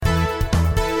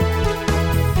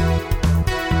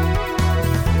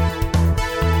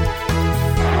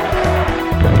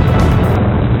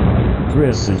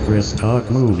Chris and Chris Talk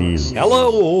Movies.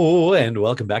 Hello, and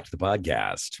welcome back to the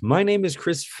podcast. My name is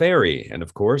Chris Ferry, and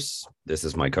of course, this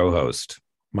is my co-host.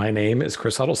 My name is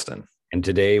Chris Huddleston. And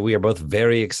today we are both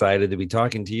very excited to be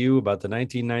talking to you about the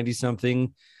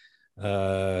 1990-something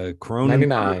Cronenberg.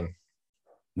 99.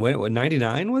 What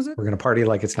 99 was it? We're going to party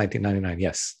like it's 1999.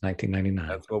 Yes, 1999.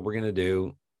 That's what we're going to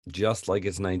do, just like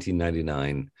it's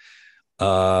 1999.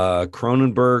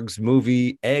 Cronenberg's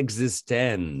movie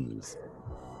Existenz.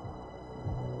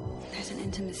 There's an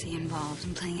intimacy involved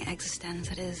in playing Existenz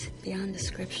that is beyond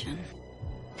description.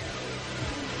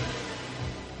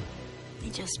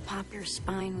 You just pop your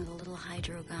spine with a little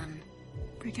hydro gun.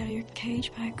 Break out of your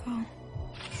cage, Michael.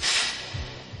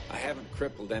 I haven't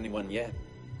crippled anyone yet.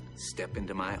 Step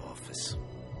into my office.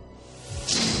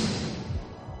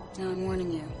 Now I'm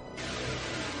warning you.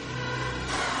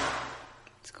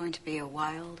 It's going to be a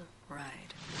wild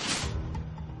ride.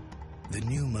 The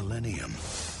new millennium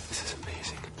This is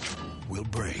amazing. will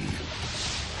bring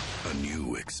a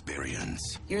new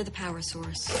experience You're the power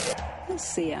source. We'll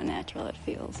see how natural it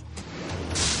feels.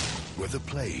 where the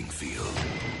playing field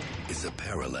is a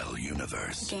parallel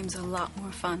universe. The game's a lot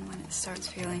more fun when it starts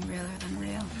feeling realer than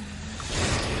real.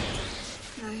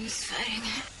 No use fighting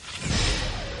it.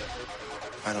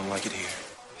 I don't like it here.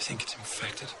 You think it's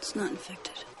infected? It's not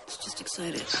infected. It's just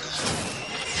excited.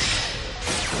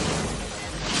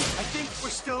 I think we're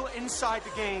still inside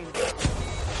the game.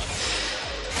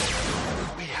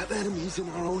 We have enemies in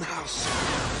our own house.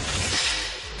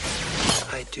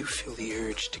 I do feel the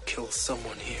urge to kill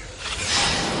someone here.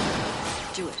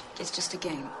 Do it. It's just a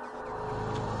game.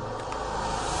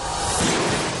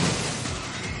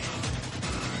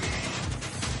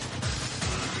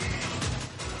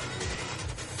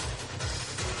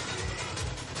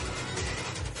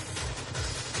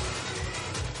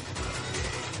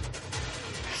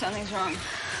 Something's wrong.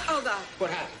 Oh, God.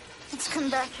 What happened? Let's come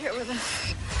back here with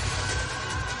us.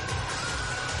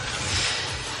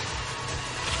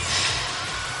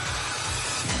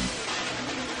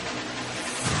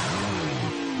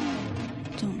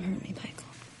 Don't hurt me, Michael.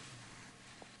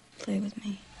 Play with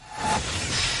me.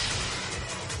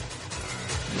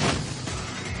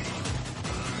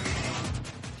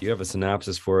 Do you have a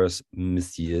synopsis for us,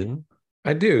 monsieur?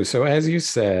 I do. So, as you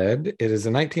said, it is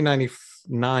a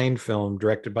 1999 film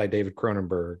directed by David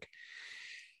Cronenberg.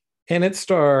 And it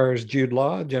stars Jude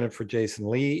Law, Jennifer Jason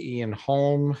Leigh, Ian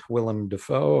Holm, Willem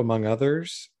Dafoe, among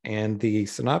others. And the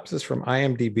synopsis from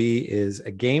IMDb is: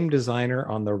 a game designer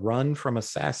on the run from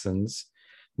assassins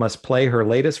must play her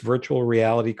latest virtual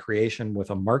reality creation with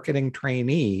a marketing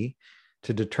trainee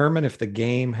to determine if the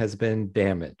game has been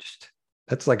damaged.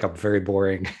 That's like a very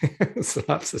boring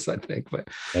synopsis, I think. But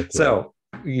so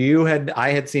I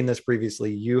had seen this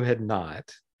previously, you had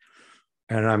not.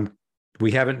 And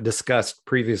we haven't discussed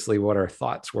previously what our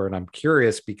thoughts were. And I'm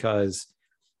curious because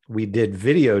we did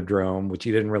Videodrome, which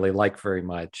you didn't really like very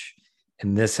much.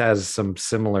 And this has some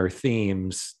similar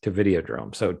themes to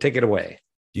Videodrome. So take it away.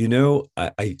 You know,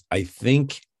 I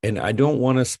think, and I don't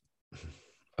want to,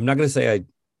 I'm not going to say I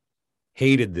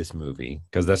hated this movie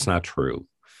because that's not true.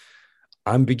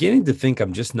 I'm beginning to think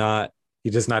I'm just not.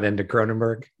 You're just not into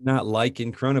Cronenberg? Not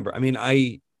liking Cronenberg. I mean,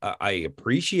 I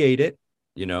appreciate it.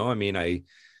 You know, I mean,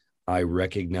 I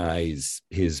recognize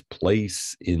his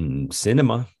place in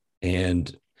cinema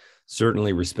and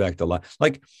certainly respect a lot.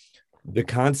 Like the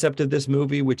concept of this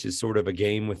movie, which is sort of a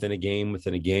game within a game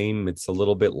within a game. It's a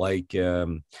little bit like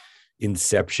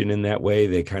Inception in that way.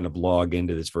 They kind of log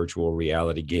into this virtual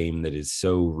reality game that is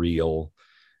so real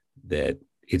that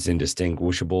it's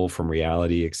indistinguishable from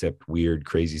reality, except weird,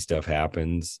 crazy stuff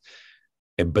happens.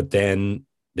 But then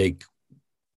they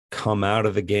come out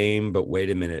of the game, but wait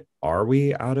a minute, are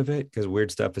we out of it? Because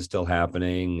weird stuff is still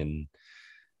happening,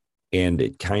 and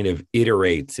it kind of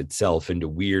iterates itself into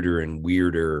weirder and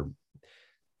weirder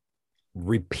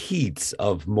repeats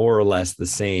of more or less the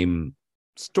same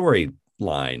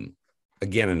storyline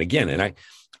again and again. And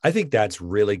I think that's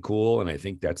really cool, and I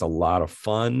think that's a lot of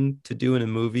fun to do in a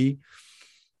movie.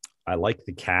 I like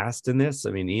the cast in this.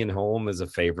 I mean, Ian Holm is a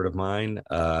favorite of mine.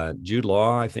 Jude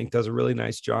Law, I think, does a really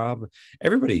nice job.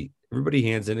 Everybody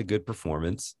hands in a good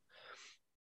performance.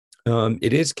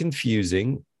 It is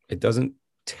confusing. It doesn't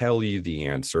tell you the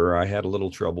answer. I had a little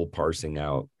trouble parsing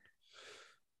out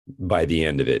by the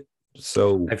end of it.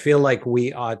 So I feel like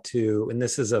we ought to, and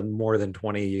this is a more than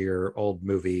 20-year-old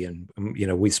movie, and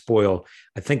we spoil.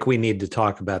 I think we need to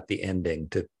talk about the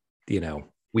ending.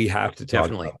 We have to talk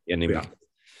definitely. About the ending.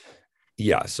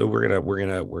 Yeah, so we're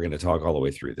gonna talk all the way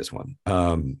through this one.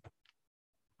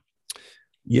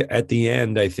 Yeah, at the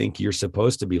end, I think you're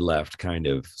supposed to be left kind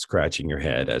of scratching your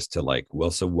head as to like, well,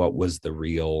 so what was the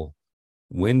real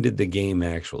when did the game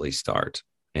actually start,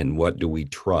 and what do we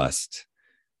trust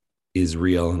is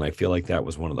real? And I feel like that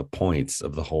was one of the points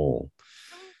of the whole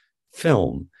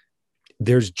film.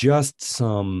 There's just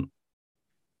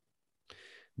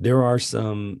there are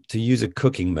some, to use a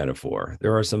cooking metaphor,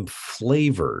 there are some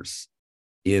flavors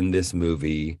in this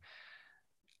movie.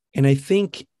 And I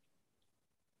think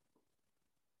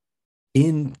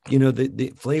in,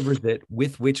 the flavors that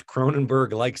with which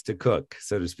Cronenberg likes to cook,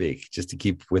 so to speak, just to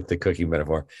keep with the cooking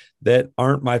metaphor, that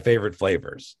aren't my favorite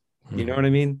flavors. You know what I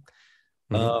mean?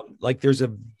 Like there's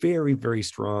a very, very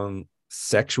strong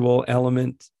sexual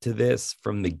element to this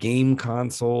from the game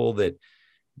console, that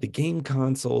the game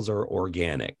consoles are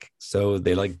organic. So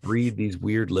they like breed these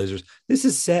weird lizards. This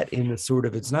is set in a sort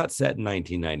of, it's not set in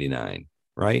 1999,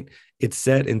 right? It's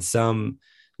set in some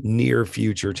near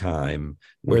future time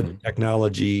where the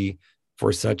technology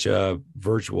for such a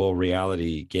virtual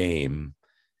reality game,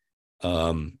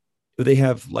 they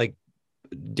have like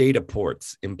data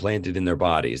ports implanted in their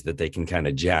bodies that they can kind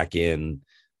of jack in,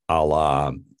 a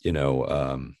la,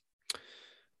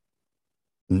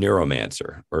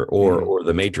 Neuromancer or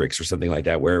the Matrix or something like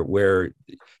that, where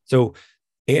so,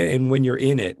 and when you're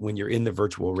in it, when you're in the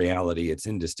virtual reality, it's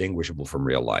indistinguishable from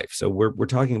real life. So we're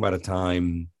talking about a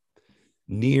time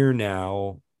near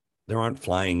now. There aren't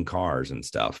flying cars and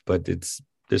stuff, but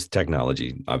this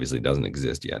technology obviously doesn't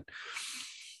exist yet.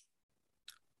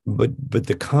 But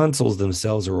the consoles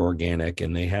themselves are organic,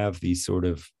 and they have these sort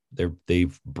of,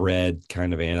 they've bred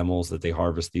kind of animals that they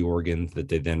harvest the organs that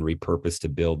they then repurpose to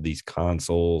build these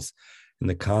consoles, and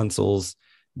the consoles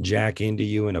jack into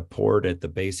you in a port at the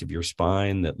base of your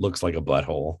spine that looks like a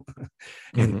butthole.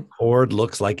 And the cord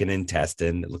looks like an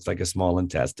intestine. It looks like a small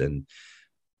intestine.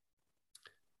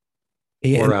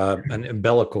 Or an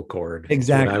umbilical cord.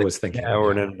 Exactly. I was thinking. Yeah,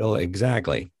 or an umbilical.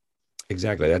 Exactly.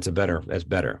 That's better.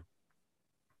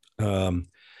 And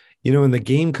the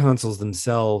game consoles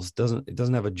themselves it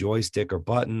doesn't have a joystick or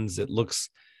buttons. It looks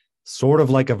sort of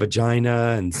like a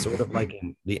vagina and sort of like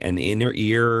an inner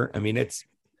ear. I mean,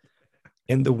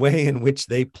 and the way in which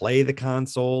they play the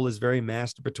console is very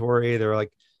masturbatory. There are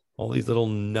like all these little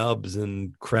nubs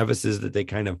and crevices that they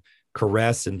kind of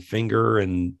caress and finger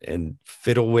and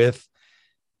fiddle with.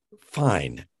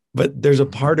 Fine. But there's a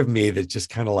part of me that's just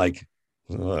kind of like,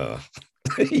 ugh.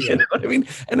 You know what I mean?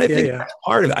 And I think that's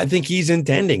part of it. I think he's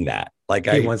intending that. Like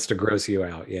he wants to gross you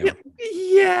out.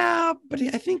 Yeah. But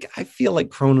I feel like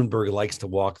Cronenberg likes to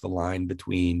walk the line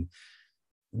between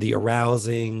the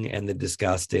arousing and the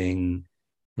disgusting.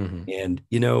 And,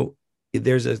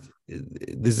 this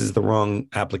is the wrong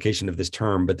application of this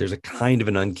term, but there's a kind of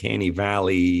an uncanny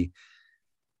valley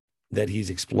that he's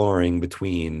exploring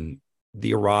between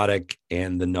the erotic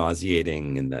and the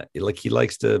nauseating, and he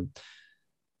likes to,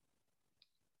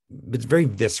 it's very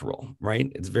visceral,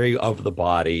 right? It's very of the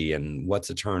body, and what's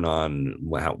a turn on,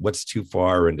 what's too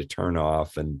far and to turn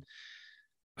off, and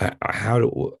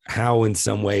how in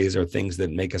some ways are things that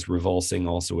make us revulsing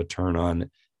also a turn on.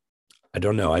 I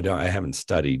don't know. I haven't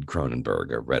studied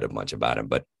Cronenberg or read much about him,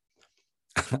 but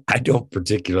I don't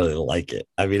particularly like it.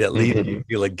 I mean, at least you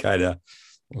feel like kind of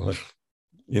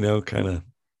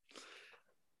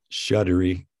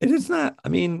shuddery. And it's not, I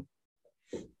mean,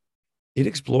 it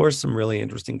explores some really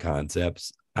interesting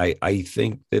concepts. I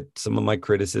think that some of my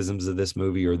criticisms of this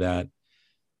movie are that,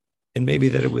 and maybe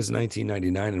that it was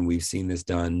 1999 and we've seen this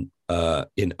done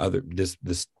in other,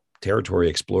 this territory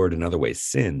explored in other ways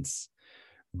since,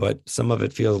 but some of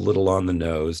it feels a little on the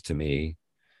nose to me.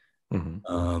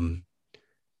 I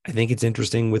think it's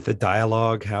interesting with the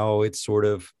dialogue, how it's sort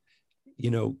of,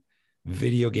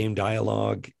 video game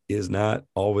dialogue is not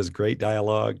always great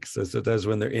dialogue. So sometimes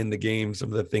when they're in the game, some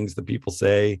of the things that people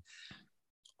say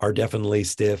are definitely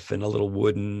stiff and a little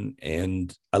wooden.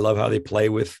 And I love how they play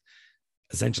with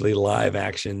essentially live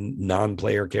action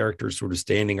non-player characters sort of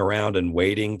standing around and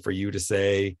waiting for you to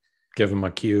say, give them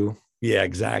a cue. Yeah,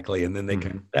 exactly. And then they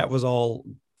that was all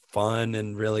fun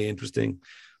and really interesting.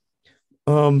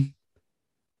 But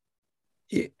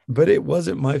it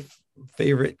wasn't my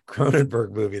favorite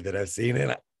Cronenberg movie that I've seen.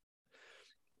 And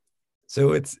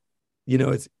so it's,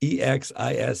 it's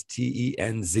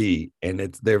Existen, and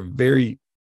they're very,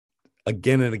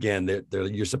 again and again,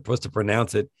 you're supposed to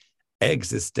pronounce it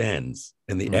existens,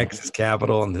 and the X is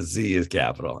capital and the Z is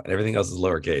capital and everything else is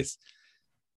lowercase.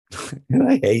 And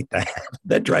I hate that.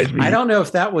 That drives me. I don't know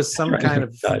if that was some kind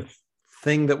of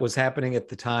thing that was happening at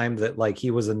the time, that like he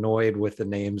was annoyed with the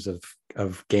names of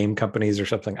game companies or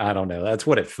something. I don't know. That's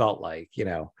what it felt like,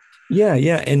 Yeah.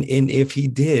 And if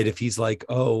he's like,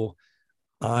 oh,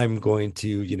 I'm going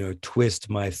to,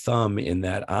 twist my thumb in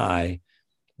that eye,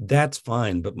 that's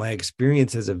fine. But my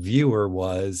experience as a viewer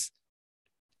was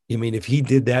I mean, if he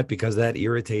did that because that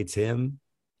irritates him,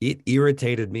 it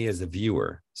irritated me as a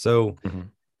viewer. So,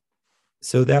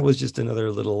 so that was just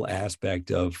another little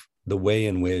aspect of the way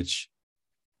in which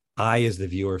I, as the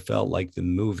viewer, felt like the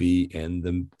movie and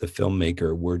the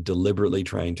filmmaker were deliberately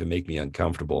trying to make me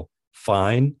uncomfortable.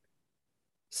 Fine,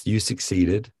 you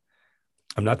succeeded.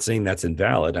 I'm not saying that's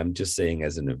invalid. I'm just saying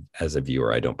as a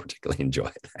viewer, I don't particularly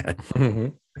enjoy that.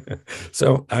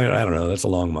 So I don't know. That's a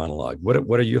long monologue.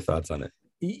 What are your thoughts on it?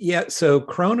 Yeah. So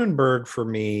Cronenberg for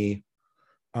me,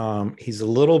 he's a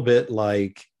little bit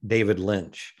like David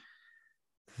Lynch,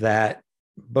 that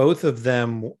both of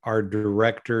them are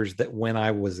directors that when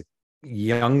I was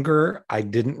younger, I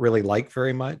didn't really like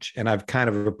very much. And I've kind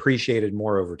of appreciated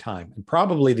more over time. And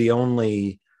probably the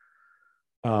only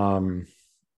Cronenberg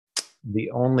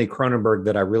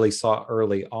that I really saw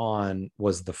early on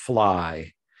was The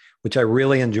Fly, which I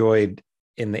really enjoyed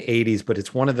in the 80s, but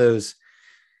it's one of those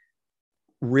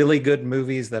really good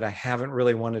movies that I haven't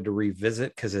really wanted to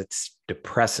revisit because it's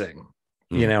depressing.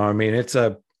 You know, I mean,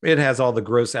 it has all the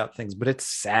gross out things, but it's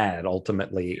sad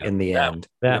ultimately in the end.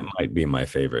 That might be my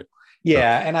favorite.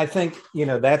 Yeah. And I think, you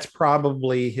know, that's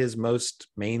probably his most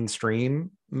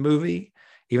mainstream movie,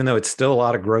 even though it's still a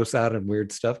lot of gross out and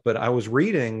weird stuff. But I was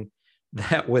reading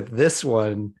that with this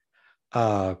one,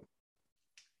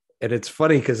 and it's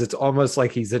funny because it's almost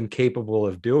like he's incapable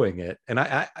of doing it. And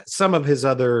I some of his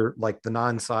other, like the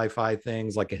non-sci-fi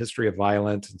things, like A History of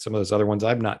Violence and some of those other ones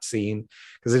I've not seen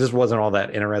because I just wasn't all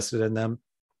that interested in them.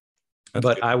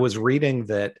 But I was reading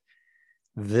that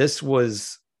this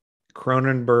was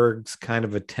Cronenberg's kind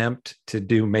of attempt to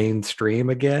do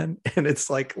mainstream again. And it's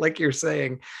like you're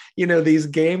saying, you know, these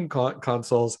game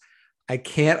consoles, I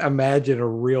can't imagine a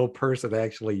real person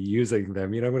actually using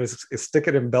them. You know, I'm going to stick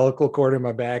an umbilical cord in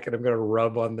my back and I'm going to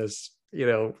rub on this, you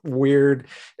know, weird.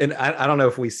 And I don't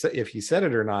know if you said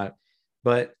it or not,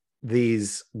 but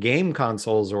these game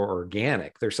consoles are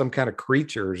organic. There's some kind of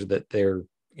creatures that they're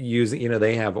using, you know,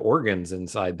 they have organs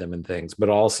inside them and things, but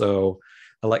also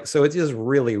like, so it's just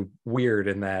really weird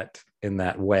in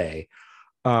that way.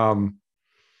 But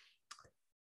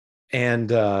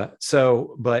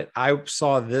I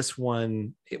saw this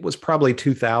one, it was probably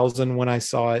 2000 when I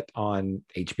saw it on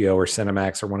HBO or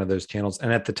Cinemax or one of those channels.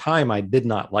 And at the time I did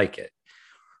not like it.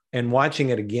 And watching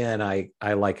it again, I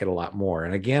like it a lot more.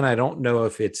 And again, I don't know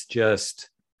if it's just,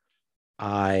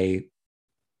 I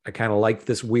kind of like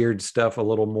this weird stuff a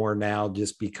little more now,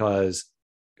 just because,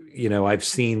 you know, I've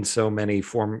seen so many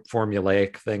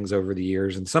formulaic things over the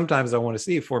years. And sometimes I want to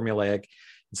see formulaic,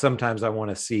 and sometimes I want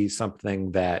to see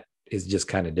something that is just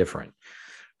kind of different.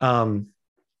 I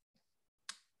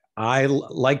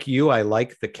like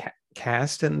the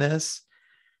cast in this.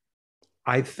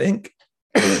 I think,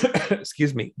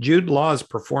 excuse me, Jude Law's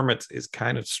performance is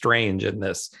kind of strange in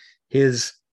this.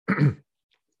 His,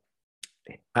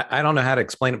 I don't know how to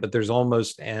explain it, but there's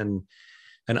almost an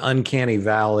uncanny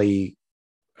valley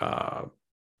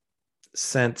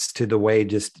sense to the way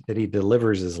just that he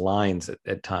delivers his lines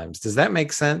at times. Does that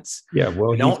make sense? Yeah.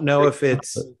 Well, I don't know if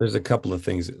there's a couple of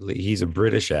things. He's a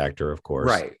British actor, of course.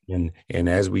 Right. And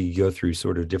as we go through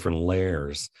sort of different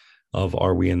layers of,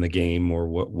 are we in the game, or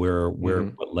what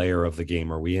layer of the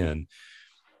game are we in?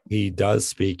 He does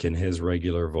speak in his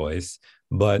regular voice,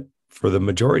 but for the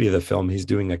majority of the film, he's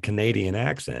doing a Canadian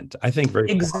accent. I think very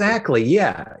exactly.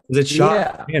 Yeah. It's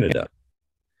shot in Canada.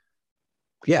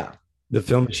 Yeah. The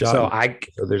film is shot.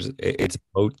 It's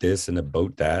about this and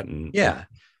about that, and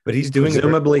but he's doing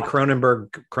presumably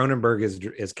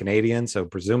Cronenberg is Canadian, so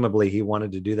presumably he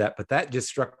wanted to do that. But that just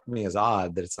struck me as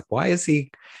odd. That it's like, why is he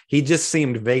just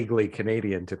seemed vaguely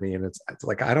Canadian to me, and it's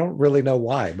like I don't really know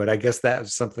why, but I guess that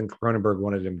was something Cronenberg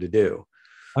wanted him to do.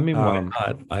 I mean, why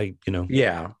not?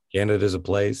 Canada's a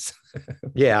place.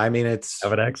 Yeah, I mean, it's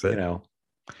have an accent, you know.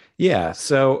 Yeah,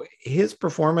 so his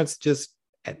performance just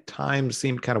at times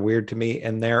seemed kind of weird to me.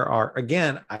 And there are,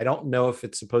 again, I don't know if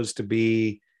it's supposed to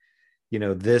be, you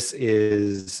know, this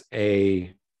is we're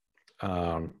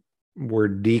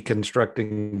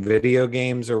deconstructing video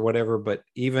games or whatever, but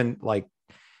even like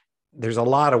there's a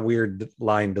lot of weird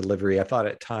line delivery. I thought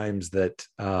at times that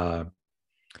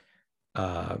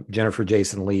Jennifer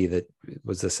Jason Leigh, that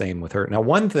was the same with her. Now,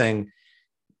 one thing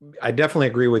I definitely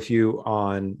agree with you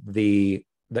on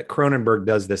that Cronenberg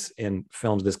does this in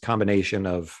films, this combination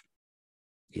of,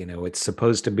 you know, it's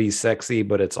supposed to be sexy,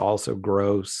 but it's also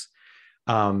gross.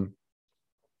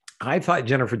 I thought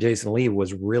Jennifer Jason Leigh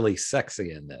was really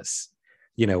sexy in this,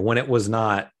 you know, when it was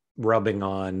not rubbing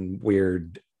on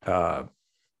weird,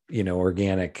 you know,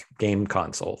 organic game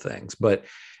console things.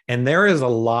 And there is a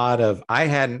lot of, I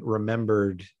hadn't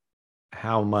remembered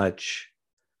how much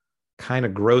kind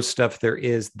of gross stuff there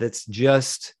is that's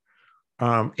just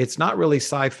it's not really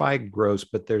sci-fi gross,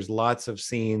 but there's lots of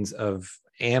scenes of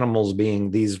animals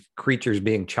these creatures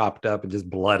being chopped up and just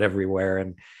blood everywhere.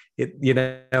 And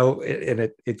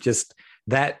it just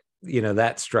that,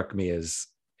 that struck me as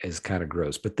kind of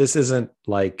gross. But this isn't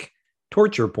like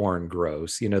torture porn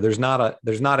gross. There's not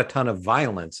a ton of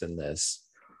violence in this.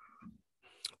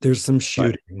 There's some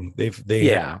shooting. They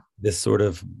have this sort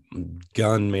of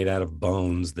gun made out of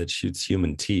bones that shoots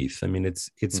human teeth. I mean,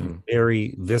 it's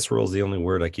very visceral is the only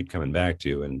word I keep coming back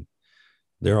to. And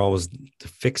they're always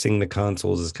fixing the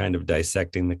consoles is kind of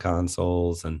dissecting the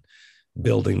consoles, and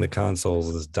building the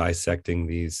consoles is dissecting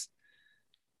these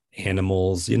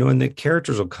animals, and the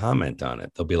characters will comment on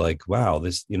it. They'll be like, wow,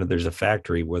 this, there's a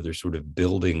factory where they're sort of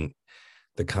building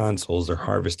the consoles, they're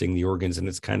harvesting the organs, and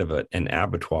it's kind of an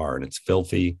abattoir, and it's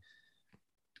filthy,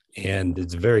 and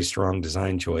it's a very strong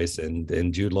design choice.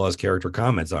 And Jude Law's character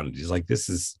comments on it. He's like, this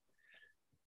is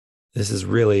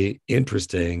really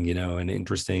interesting, an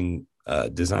interesting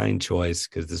design choice,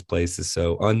 because this place is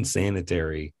so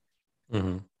unsanitary.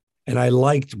 Mm-hmm. And I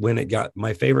liked when it got,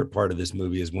 my favorite part of this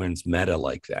movie is when it's meta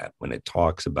like that, when it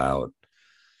talks about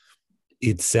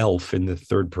itself in the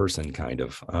third person kind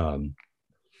of. I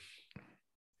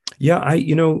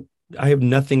have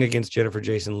nothing against Jennifer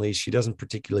Jason Leigh. She doesn't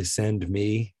particularly send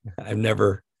me. I've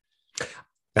never.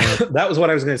 That was what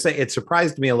I was going to say. It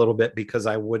surprised me a little bit because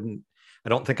I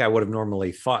don't think I would have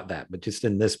normally thought that, but just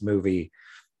in this movie,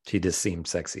 she just seemed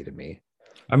sexy to me.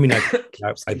 I mean, I think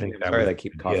that sorry, I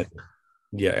keep coughing.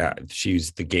 Yeah,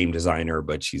 she's the game designer,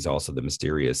 but she's also the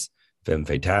mysterious femme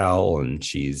fatale, and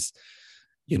she's,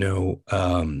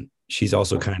 she's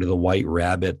also kind of the white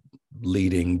rabbit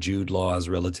leading Jude Law's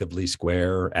relatively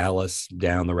square Alice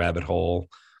down the rabbit hole.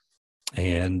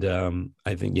 And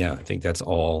I think that's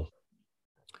all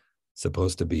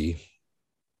supposed to be.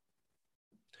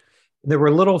 There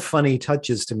were little funny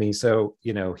touches to me. So,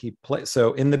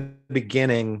 so in the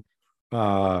beginning,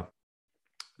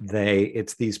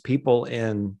 it's these people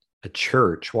in a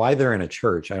church. Why they're in a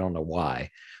church, I don't know why,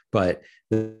 but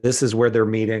this is where they're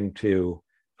meeting to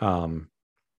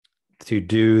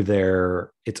do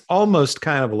it's almost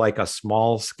kind of like a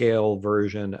small scale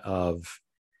version of,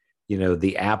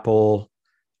 the Apple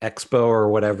Expo or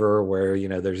whatever, where,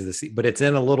 there's this, but it's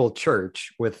in a little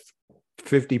church with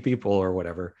 50 people or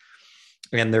whatever.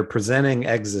 And they're presenting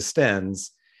Existenz.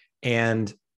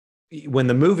 And when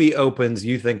the movie opens,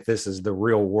 you think this is the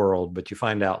real world, but you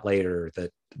find out later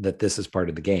that this is part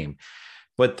of the game.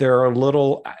 But there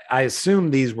are I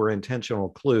assume these were intentional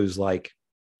clues, like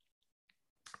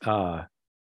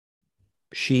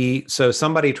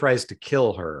somebody tries to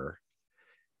kill her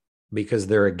because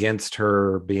they're against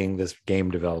her being this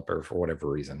game developer for whatever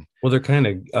reason. Well, they're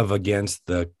kind of against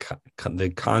the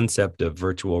concept of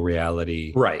virtual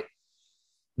reality. Right.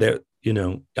 They're,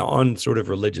 on sort of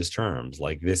religious terms,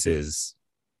 like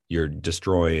you're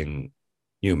destroying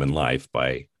human life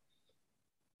by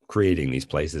creating these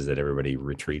places that everybody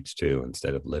retreats to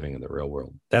instead of living in the real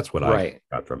world. That's what I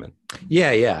got from it.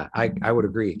 Yeah. I would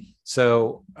agree.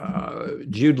 So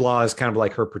Jude Law is kind of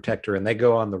like her protector, and they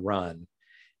go on the run,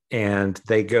 and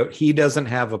he doesn't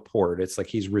have a port. It's like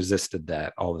he's resisted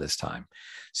that all this time.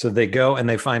 So they go and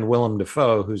they find Willem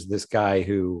Dafoe, who's this guy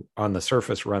who on the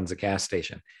surface runs a gas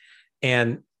station.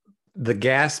 And the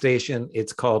gas station,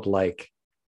 it's called like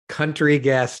Country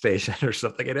Gas Station or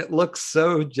something. And it looks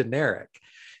so generic.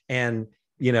 And,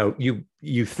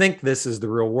 you think this is the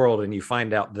real world, and you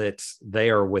find out that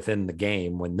they are within the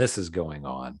game when this is going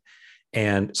on.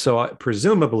 And so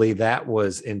presumably that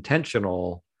was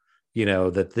intentional,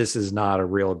 that this is not a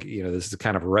real, this is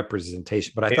kind of a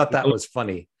representation. But I thought that was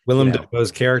funny. Willem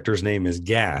Dafoe's character's name is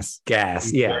Gas.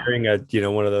 Gas, He's wearing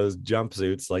one of those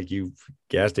jumpsuits like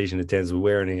gas station attendants would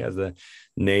wear, and he has the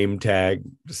name tag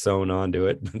sewn onto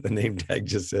it. The name tag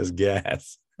just says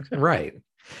Gas. Right.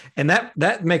 And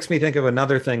that makes me think of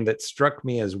another thing that struck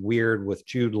me as weird with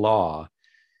Jude Law.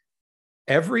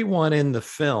 Everyone in the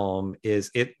film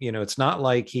it's not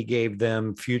like he gave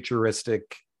them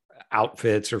futuristic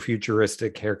outfits or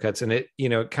futuristic haircuts. And it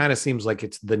kind of seems like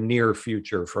it's the near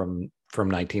future from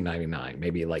 1999,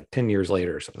 maybe like 10 years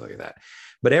later or something like that.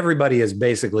 But everybody is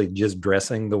basically just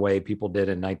dressing the way people did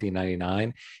in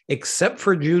 1999, except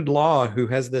for Jude Law, who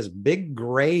has this big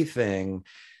gray thing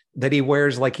that he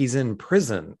wears like he's in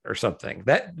prison or something.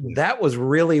 That was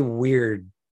really weird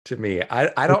to me.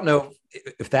 I don't know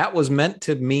if that was meant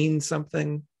to mean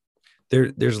something.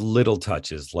 There's little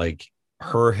touches, like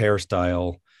her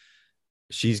hairstyle.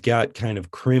 She's got kind of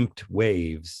crimped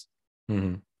waves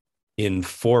in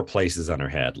 4 places on her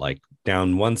head. Like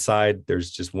down one side,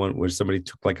 there's just one where somebody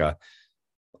took like a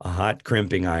a hot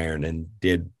crimping iron and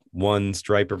did one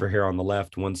stripe of her hair on the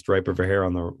left, one stripe of her hair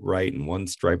on the right, and one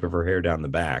stripe of her hair down the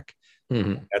back.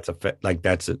 Mhm. That's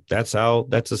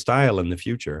a style in the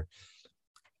future.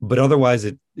 But otherwise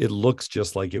it looks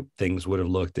just like things would have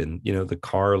looked in, the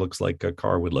car looks like a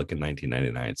car would look in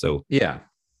 1999. So Yeah.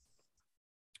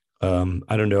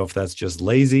 I don't know if that's just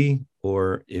lazy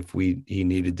or if he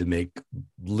needed to make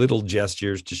little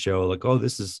gestures to show like, oh,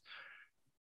 this is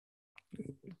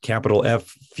capital F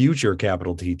future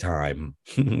capital T time.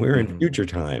 We're in future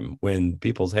time when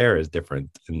people's hair is different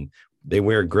and they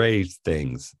wear gray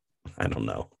things. I don't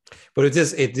know. But it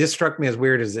just struck me as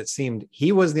weird as it seemed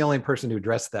he was the only person who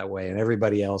dressed that way, and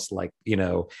everybody else, like,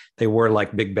 they wore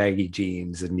like big baggy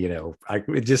jeans, and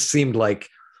it just seemed like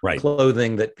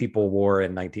clothing that people wore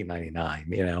in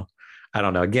 1999. I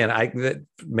don't know. Again,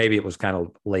 maybe it was kind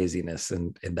of laziness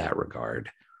in that regard,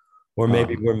 or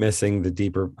maybe we're missing the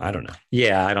deeper. I don't know.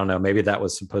 Yeah, I don't know. Maybe that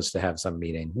was supposed to have some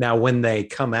meaning. Now, when they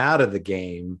come out of the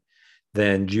game,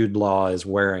 then Jude Law is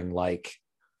wearing like,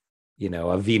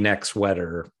 a V-neck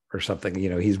sweater or something.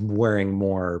 He's wearing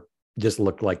more, just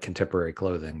looked like contemporary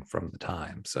clothing from the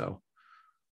time. So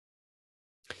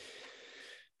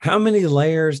how many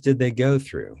layers did they go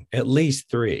through? At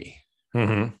least 3.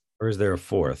 Mm-hmm. Or is there a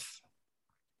 4th?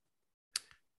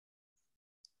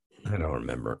 I don't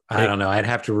remember. I don't know. I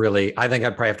think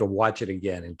I'd probably have to watch it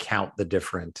again and count the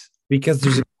different. Because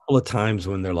there's a couple of times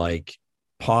when they're like,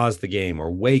 pause the game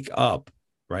or wake up,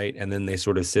 right? And then they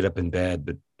sort of sit up in bed,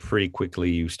 but pretty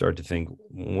quickly you start to think,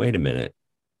 wait a minute,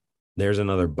 there's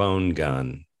another bone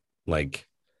gun. Like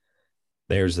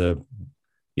there's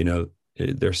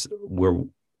there's where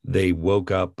they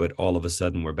woke up, but all of a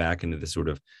sudden we're back into this sort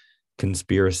of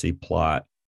conspiracy plot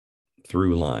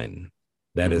through line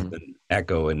that is an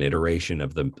echo and iteration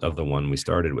of the one we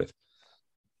started with.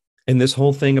 And this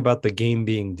whole thing about the game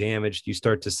being damaged, you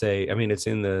start to say, I mean, it's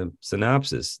in the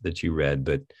synopsis that you read,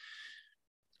 but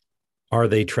are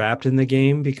they trapped in the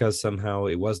game because somehow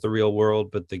it was the real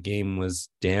world, but the game was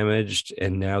damaged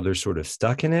and now they're sort of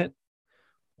stuck in it?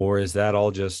 Or is that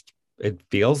all just, it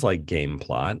feels like game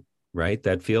plot, right?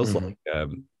 That feels like a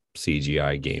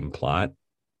CGI game plot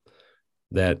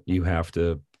that you have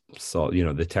to solve.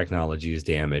 The technology is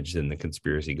damaged and the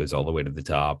conspiracy goes all the way to the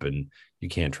top and you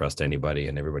can't trust anybody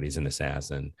and everybody's an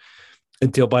assassin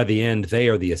until by the end, they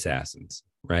are the assassins.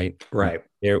 Right.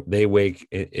 They wake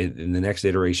in the next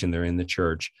iteration. They're in the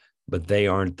church, but they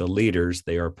aren't the leaders.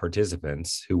 They are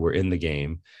participants who were in the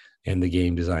game, and the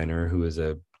game designer, who is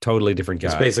a totally different guy.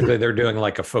 It's basically, they're doing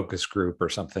like a focus group or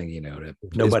something.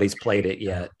 Nobody's played it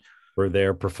yet for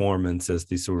their performance as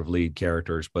these sort of lead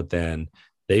characters. But then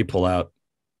they pull out.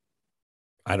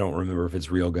 I don't remember if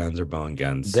it's real guns or bone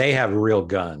guns. They have real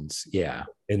guns, yeah,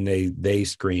 and they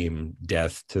scream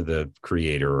death to the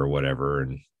creator or whatever,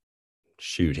 and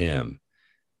shoot him.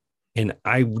 And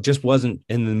I just wasn't,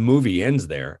 and the movie ends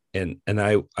there, and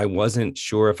I wasn't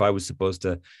sure if I was supposed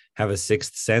to have a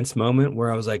Sixth Sense moment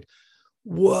where I was like,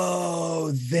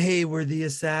 whoa, they were the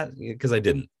assassin, because I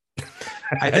didn't.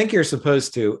 I think you're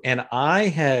supposed to, and I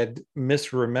had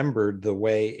misremembered the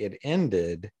way it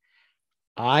ended.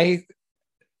 I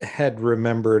had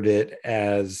remembered it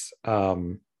as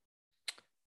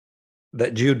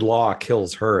that Jude Law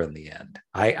kills her in the end.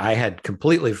 I had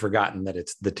completely forgotten that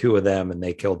it's the two of them and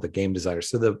they killed the game designer.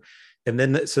 So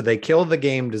they kill the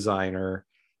game designer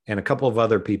and a couple of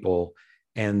other people,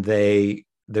 and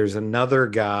there's another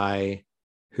guy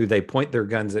who they point their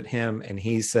guns at him, and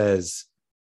he says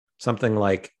something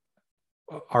like,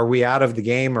 "Are we out of the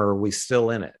game or are we still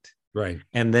in it?" Right.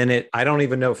 And then I don't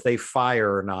even know if they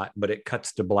fire or not, but it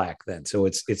cuts to black then. So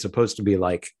it's supposed to be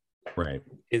like, right,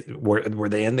 were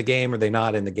they in the game or are they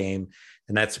not in the game?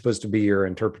 And that's supposed to be your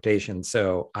interpretation.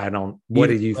 So what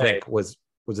did you think? Was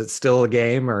it still a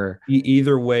game? Or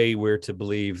either way, we're to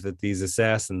believe that these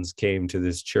assassins came to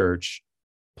this church,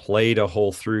 played a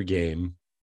whole through game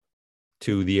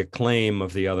to the acclaim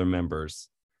of the other members,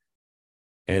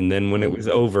 and then when it was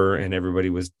over and everybody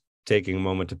was taking a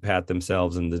moment to pat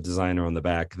themselves and the designer on the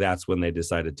back, that's when they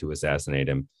decided to assassinate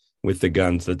him with the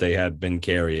guns that they had been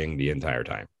carrying the entire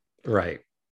time. Right.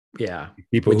 Yeah.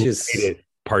 People who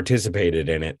participated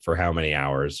in it for how many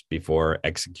hours before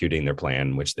executing their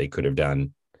plan, which they could have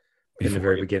done in the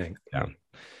very beginning.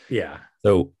 Yeah.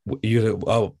 So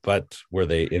but were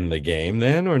they in the game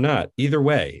then or not? Either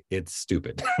way, it's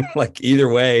stupid. Like either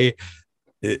way,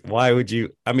 why would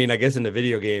you? I mean, I guess in a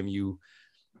video game, you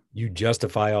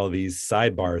justify all these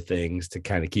sidebar things to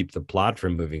kind of keep the plot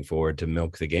from moving forward to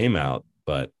milk the game out,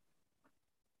 but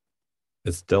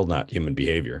it's still not human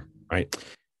behavior, right?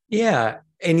 Yeah.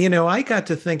 And, I got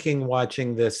to thinking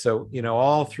watching this. So,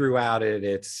 all throughout it,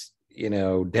 it's,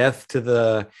 death to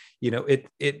the,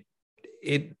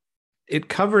 it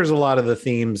covers a lot of the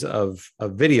themes of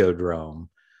Videodrome,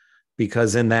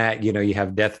 because in that, you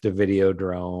have death to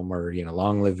Videodrome, or,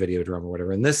 long live Videodrome, or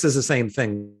whatever. And this is the same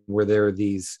thing, where there are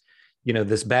these,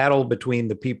 this battle between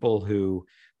the people who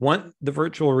want the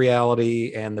virtual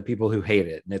reality and the people who hate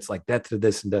it. And it's like death to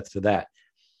this and death to that.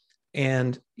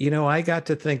 And, I got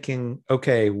to thinking,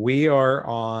 okay, we are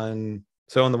on,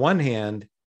 so on the one hand,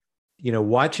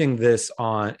 watching this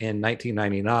in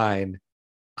 1999,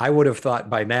 I would have thought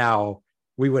by now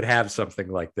we would have something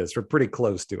like this. We're pretty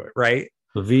close to it, right?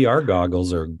 The VR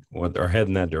goggles are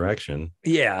heading that direction.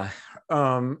 Yeah.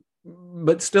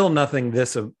 But still nothing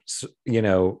this,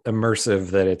 immersive,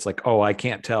 that it's like, oh, I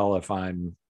can't tell if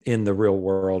I'm in the real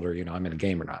world, or, I'm in a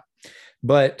game or not.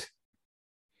 But,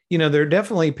 there are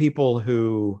definitely people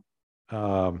who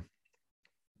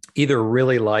either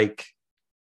really like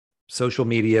social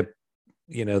media,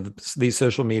 these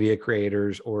social media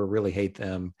creators, or really hate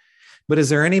them. But is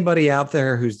there anybody out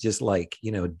there who's just like,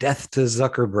 death to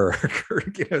Zuckerberg, or,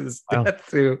 death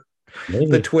to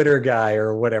the Twitter guy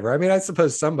or whatever? I mean, I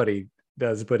suppose somebody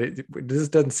does, but it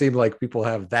just doesn't seem like people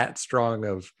have that strong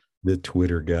of the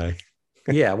Twitter guy.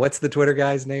 Yeah. What's the Twitter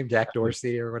guy's name? Jack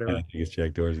Dorsey or whatever? I think it's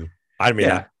Jack Dorsey. I mean,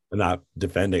 yeah. I'm not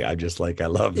defending. I just I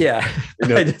love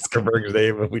Zuckerberg's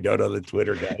name, but we don't know the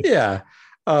Twitter guy. Yeah.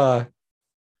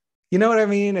 You know what I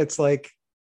mean? It's like,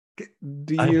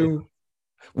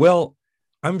 Well,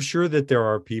 I'm sure that there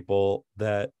are people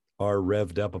that are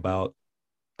revved up about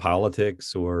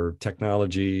politics or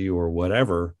technology or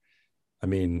whatever. I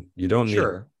mean, you don't need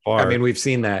sure. I mean, we've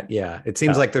seen that. Yeah. It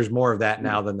seems like there's more of that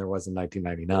now than there was in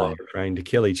 1999. Trying to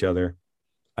kill each other.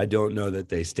 I don't know that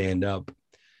they stand up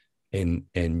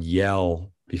and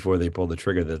yell before they pull the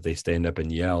trigger, that they stand up and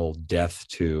yell death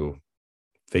to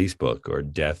Facebook or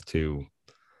death to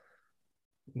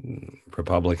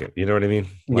Republican. You know what I mean?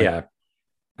 Yeah.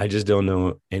 I just don't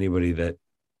know anybody that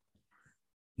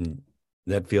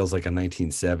feels like a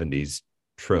 1970s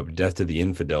trope, death to the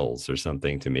infidels or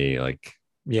something to me.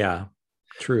 Yeah,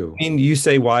 true. I mean, you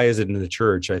say, why is it in the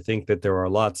church? I think that there are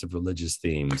lots of religious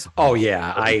themes. Oh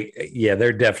yeah.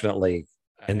 They're definitely,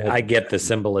 and I get the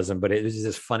symbolism, but it is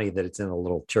just funny that it's in a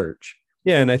little church.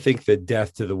 Yeah. And I think that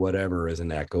death to the whatever is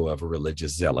an echo of a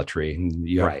religious zealotry. And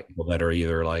you have people that are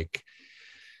either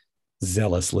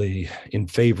zealously in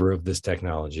favor of this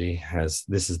technology as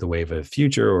this is the wave of the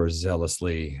future, or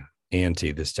zealously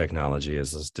anti this technology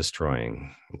as is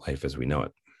destroying life as we know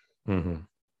it. Mm-hmm.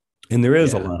 And there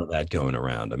is a lot of that going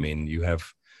around. I mean, you have,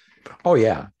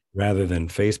 rather than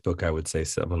Facebook, I would say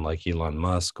someone like Elon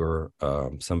Musk, or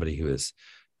somebody who is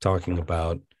talking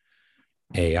about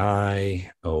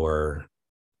AI, or,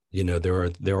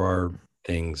 there are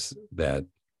things that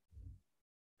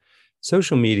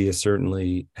social media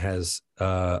certainly has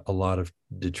a lot of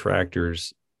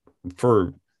detractors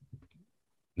for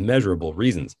measurable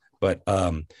reasons, but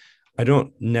I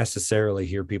don't necessarily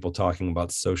hear people talking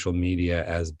about social media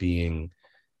as being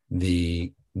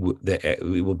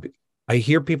I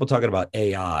hear people talking about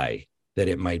AI, that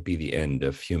it might be the end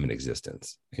of human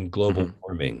existence, and global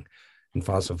warming and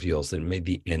fossil fuels, that it may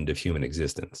be the end of human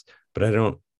existence. But I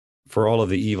don't, for all of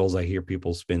the evils I hear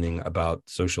people spinning about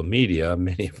social media,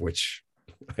 many of which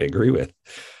I agree with,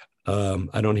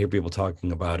 I don't hear people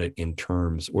talking about it in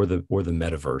terms, or the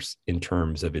metaverse, in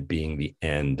terms of it being the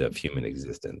end of human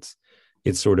existence.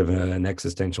 It's sort of an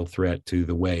existential threat to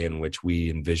the way in which we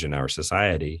envision our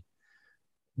society.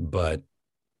 But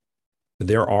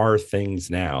there are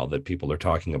things now that people are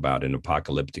talking about in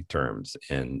apocalyptic terms,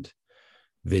 and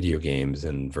video games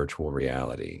and virtual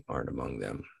reality aren't among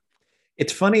them.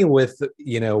 It's funny with,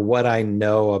 what I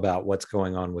know about what's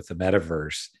going on with the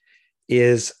metaverse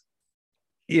is,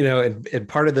 and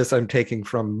part of this I'm taking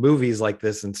from movies like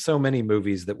this, and so many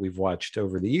movies that we've watched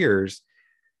over the years,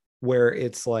 where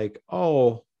it's like,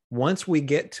 oh, once we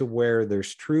get to where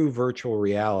there's true virtual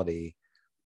reality,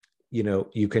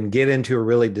 you can get into a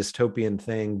really dystopian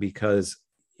thing, because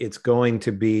it's going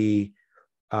to be,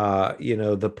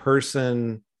 the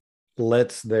person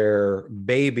lets their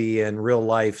baby in real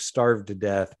life starve to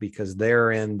death because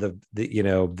they're in the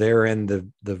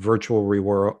virtual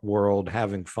world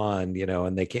having fun,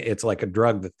 and they can't, it's like a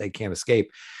drug that they can't escape.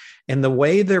 And the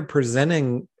way they're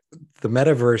presenting the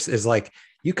metaverse is like,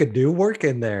 you could do work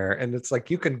in there, and it's like,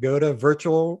 you can go to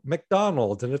virtual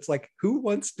McDonald's, and it's like, who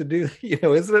wants to do,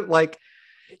 isn't it like,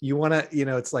 you want to,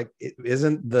 it's like, it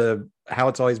isn't how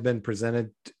it's always been presented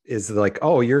is like,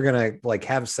 oh, you're going to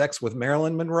have sex with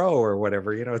Marilyn Monroe or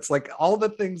whatever, it's like all the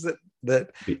things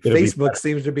that Facebook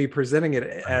seems to be presenting it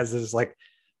as is like,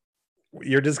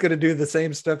 You're just going to do the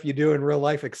same stuff you do in real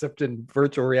life, except in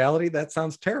virtual reality. That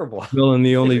sounds terrible. Well, and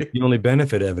the only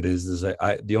benefit of it is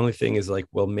the only thing is like,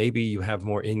 well, maybe you have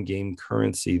more in-game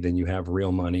currency than you have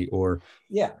real money, or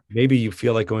Yeah. maybe you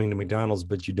feel like going to McDonald's,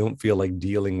 but you don't feel like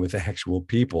dealing with actual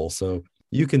people. So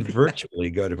you can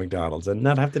virtually go to McDonald's and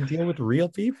not have to deal with real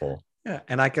people. Yeah.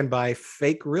 And I can buy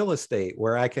fake real estate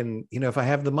where I can, if I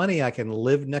have the money, I can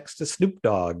live next to Snoop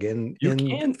Dogg in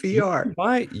VR.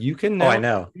 You can now I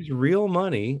know. use real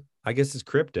money. I guess it's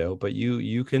crypto, but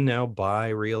you can now buy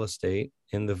real estate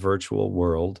in the virtual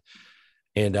world.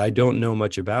 And I don't know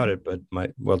much about it, but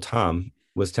Tom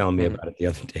was telling me about it the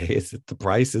other day, is that the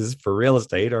prices for real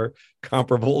estate are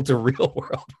comparable to real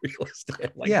world real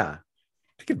estate. Like, yeah.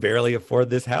 I could barely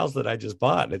afford this house that I just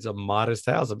bought. It's a modest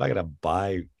house. I'm not going to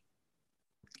buy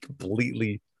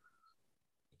completely.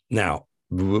 Now,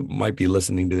 we might be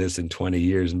listening to this in 20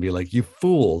 years and be like, you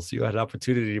fools, you had an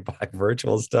opportunity to buy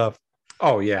virtual stuff.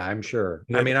 Oh yeah, I'm sure.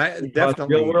 I mean, I It costs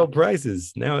definitely real world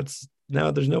prices. Now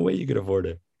there's no way you could afford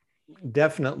it.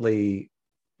 definitely,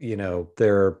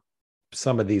 there are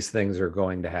some of these things are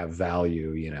going to have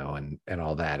value, and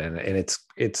all that. And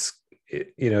it's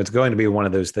going to be one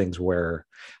of those things where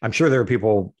I'm sure there are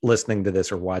people listening to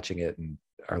this or watching it and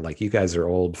are like, you guys are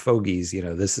old fogies,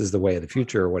 this is the way of the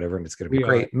future or whatever, and it's going to be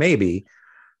great. Maybe.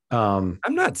 I'm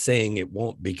not saying it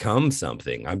won't become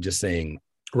something. I'm just saying,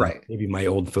 right. Maybe my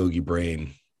old fogey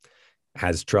brain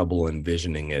has trouble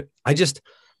envisioning it.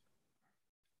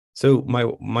 So my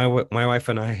wife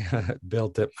and I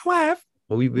built it.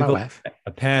 We built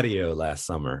a patio last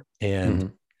summer,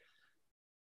 and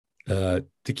to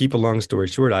keep a long story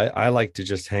short, I like to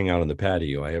just hang out on the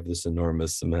patio. I have this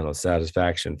enormous amount of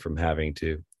satisfaction from having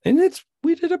to, and I think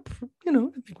we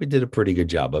did a pretty good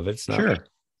job of it. It's not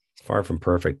it's far from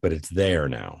perfect, but it's there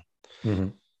now.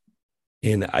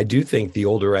 And I do think the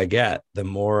older I get, the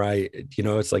more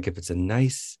it's like if it's a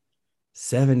nice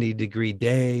 70-degree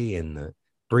day and the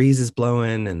breeze is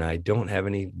blowing and I don't have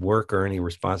any work or any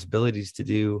responsibilities to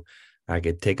do, I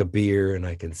could take a beer and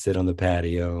I can sit on the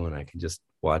patio and I can just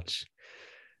watch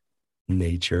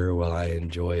nature while I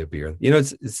enjoy a beer.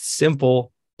 It's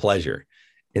simple pleasure.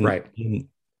 And, right. And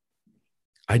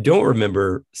I don't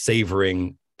remember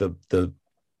savoring the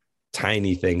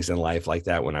tiny things in life like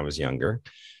that when I was younger,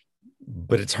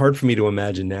 but it's hard for me to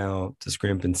imagine now to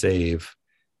scrimp and save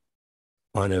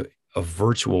on a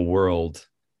virtual world.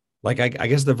 Like, I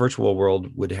guess the virtual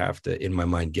world would have to, in my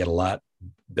mind, get a lot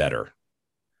better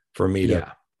for me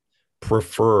to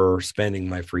prefer spending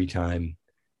my free time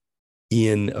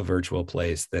in a virtual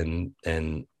place than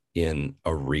in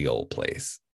a real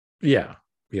place. Yeah.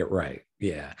 Right.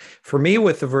 Yeah. For me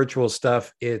with the virtual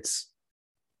stuff, it's,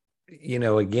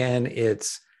 again,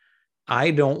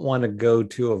 I don't want to go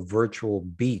to a virtual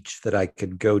beach that I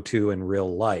could go to in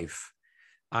real life.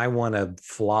 I want to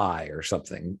fly or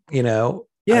something,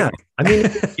 Yeah. I mean,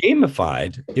 if it's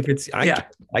gamified,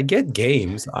 I get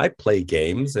games, I play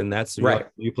games, and that's right.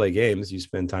 You play games, you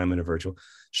spend time in a virtual.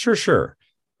 Sure.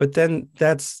 But then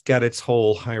that's got its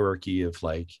whole hierarchy of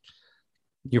like,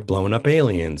 you're blowing up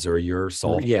aliens or you're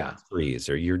solving mysteries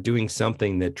or you're doing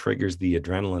something that triggers the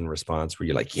adrenaline response where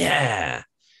you're like, yeah,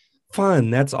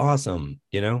 fun. That's awesome.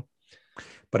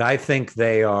 But I think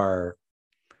they are,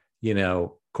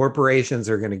 corporations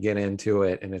are going to get into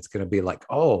it and it's going to be like,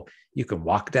 oh, you can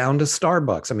walk down to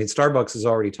Starbucks. I mean, Starbucks is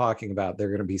already talking about they're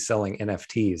going to be selling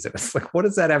NFTs. And it's like, what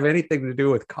does that have anything to do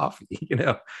with coffee?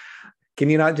 Can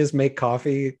you not just make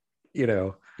coffee?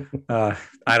 I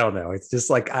don't know. It's just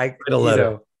like write a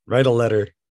letter.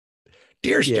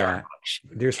 Dear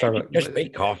Starbucks, just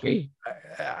make coffee.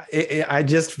 I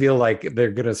just feel like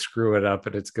they're going to screw it up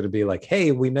and it's going to be like,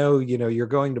 hey, we know, you're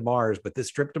going to Mars, but this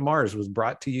trip to Mars was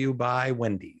brought to you by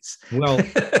Wendy's. Well,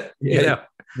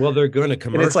 well, they're going to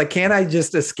commercial. And it's like, can't I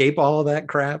just escape all of that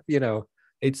crap?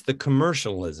 It's the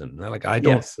commercialism. Like, I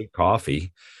don't hate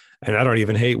coffee and I don't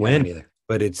even hate Wendy's,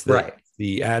 but it's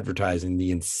the advertising,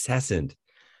 the incessant.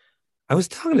 I was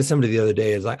talking to somebody the other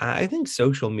day. Is like, I think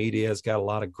social media has got a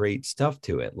lot of great stuff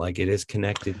to it. Like, it has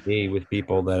connected me with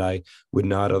people that I would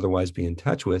not otherwise be in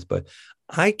touch with. But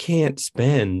I can't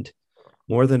spend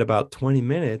more than about 20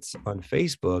 minutes on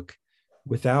Facebook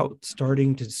without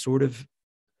starting to sort of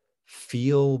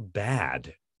feel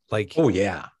bad. Like, oh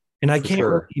yeah. And I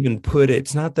can't even put it.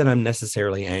 It's not that I'm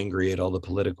necessarily angry at all the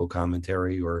political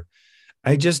commentary, or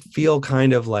I just feel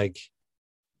kind of like,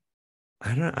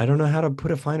 I don't know how to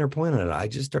put a finer point on it. I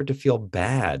just start to feel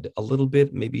bad a little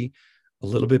bit, maybe a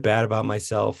little bit bad about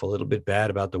myself, a little bit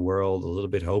bad about the world, a little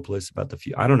bit hopeless about the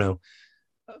future. I don't know,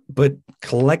 but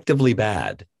collectively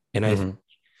bad. And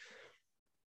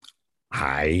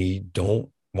I don't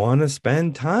want to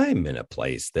spend time in a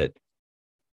place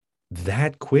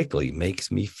that quickly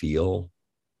makes me feel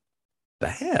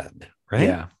bad, right?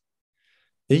 Yeah.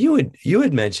 You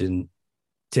had mentioned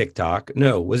TikTok.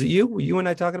 No, was it you? Were you and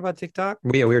I talking about TikTok?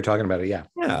 We were talking about it. Yeah.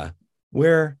 Yeah,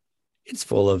 where it's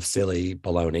full of silly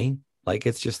baloney. Like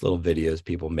it's just little videos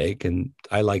people make, and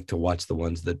I like to watch the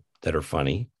ones that are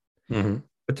funny. Mm-hmm.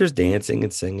 But there's dancing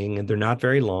and singing, and they're not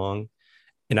very long.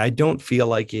 And I don't feel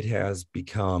like it has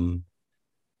become.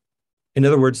 In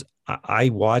other words, I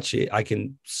watch it.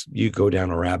 You go down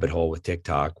a rabbit hole with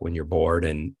TikTok when you're bored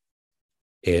and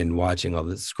watching all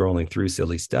this scrolling through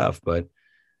silly stuff. But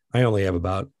I only have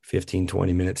about 15,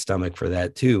 20 minute stomach for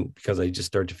that too, because I just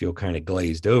start to feel kind of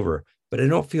glazed over, but I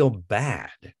don't feel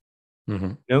bad,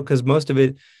 Mm-hmm. because most of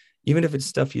it, even if it's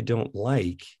stuff you don't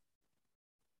like,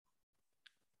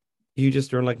 you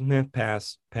just are like, nah,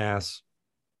 pass. Oh, that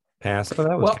was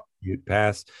Well, kind of cute.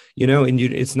 Pass, and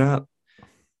it's not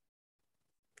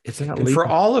and for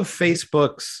leaving. all of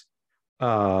Facebook's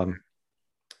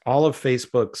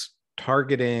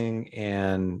targeting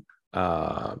and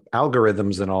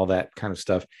algorithms and all that kind of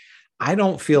stuff, I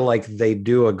don't feel like they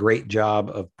do a great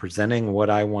job of presenting what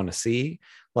I want to see,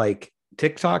 like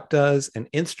TikTok does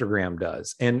and Instagram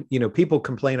does. And people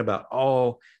complain about,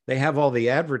 oh, they have all the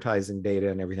advertising data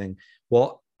and everything.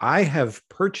 Well, I have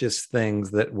purchased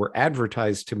things that were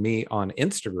advertised to me on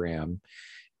Instagram,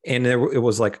 and it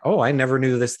was like, oh, I never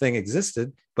knew this thing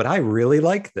existed, but I really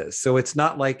like this. So it's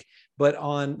not like, but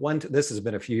this has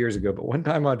been a few years ago, but one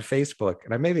time on Facebook,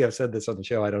 and maybe I've said this on the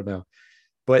show, I don't know,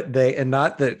 but and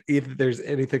not that either there's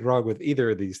anything wrong with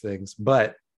either of these things,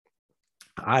 but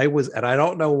and I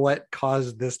don't know what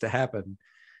caused this to happen,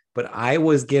 but I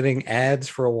was getting ads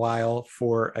for a while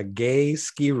for a gay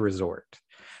ski resort.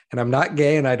 And I'm not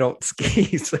gay and I don't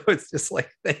ski. So it's just like,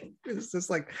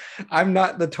 I'm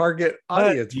not the target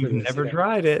audience. You've never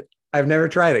tried it. I've never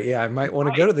tried it. Yeah. I might want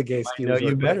to go to the gay ski resort.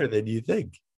 You better than you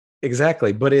think.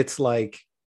 Exactly. But it's like,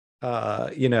 I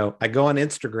go on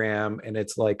Instagram and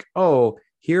it's like, oh,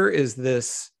 here is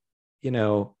this,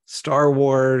 Star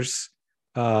Wars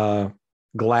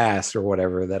glass or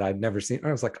whatever that I'd never seen.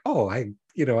 I was like, oh, I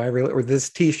really, or this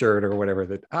t-shirt or whatever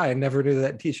that I never knew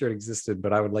that t-shirt existed,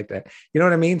 but I would like that. You know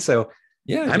what I mean? So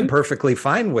yeah, I'm perfectly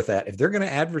fine with that. If they're going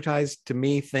to advertise to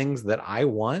me things that I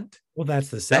want, well,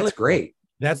 that's great.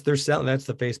 That's their selling. That's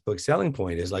the Facebook selling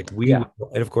point, is like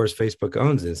and of course Facebook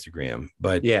owns Instagram,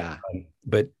 but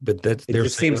but that's it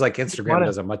just seems like Instagram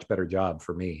does a much better job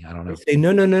for me. I don't know. Say,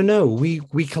 no.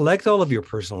 We collect all of your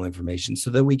personal information so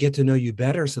that we get to know you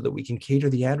better, so that we can cater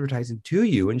the advertising to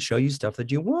you and show you stuff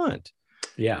that you want.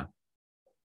 Yeah.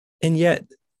 And yet,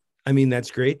 I mean, that's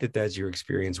great that that's your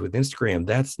experience with Instagram.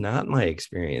 That's not my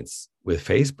experience with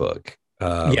Facebook.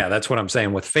 That's what I'm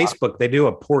saying. With Facebook, they do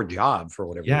a poor job for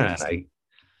whatever reason.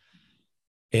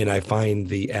 And I find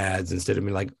the ads, instead of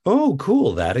being like, oh,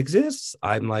 cool, that exists,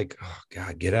 I'm like, oh,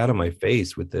 God, get out of my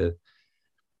face with the,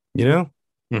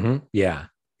 Mm-hmm. Yeah.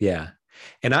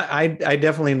 And I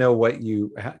definitely know what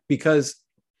because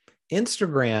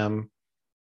Instagram,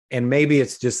 and maybe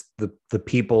it's just the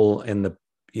people and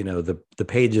the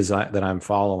pages that I'm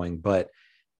following, but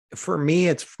for me,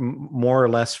 it's more or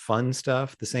less fun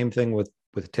stuff. The same thing with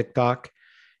TikTok,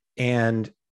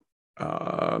 and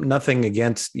nothing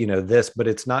against this, but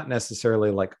it's not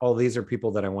necessarily like, oh, these are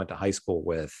people that I went to high school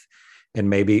with, and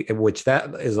maybe, which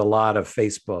that is a lot of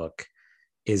Facebook,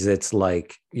 is it's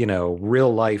like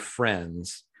real life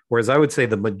friends. Whereas I would say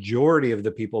the majority of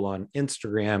the people on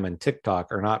Instagram and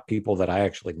TikTok are not people that I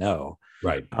actually know.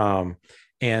 Right.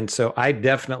 And so I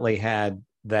definitely had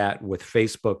that with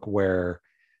Facebook, where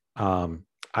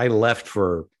I left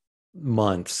for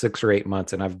months, 6 or 8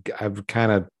 months, and I've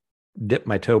kind of dipped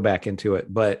my toe back into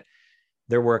it. But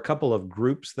there were a couple of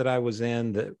groups that I was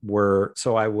in that were,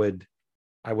 so I would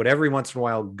every once in a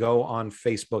while go on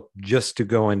Facebook just to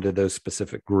go into those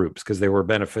specific groups because they were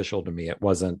beneficial to me. It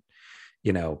wasn't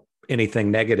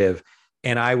anything negative.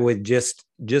 And I would just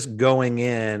going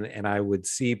in, and I would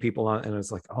see people on, and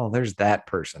it's like, oh, there's that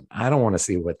person. I don't want to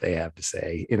see what they have to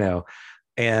say,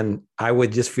 and I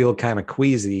would just feel kind of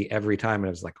queasy every time. And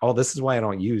it was like, oh, this is why I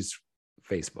don't use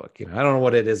Facebook. I don't know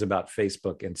what it is about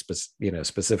Facebook and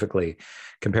specifically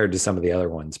compared to some of the other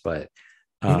ones, but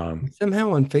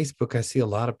somehow on Facebook, I see a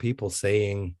lot of people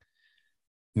saying,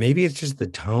 maybe it's just the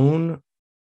tone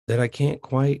that I can't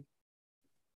quite,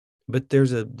 but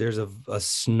there's a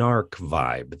snark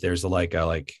vibe. There's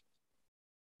like,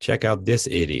 check out this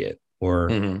idiot, or,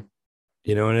 and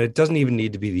it doesn't even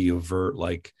need to be the overt,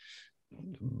 like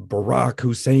Barack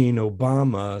Hussein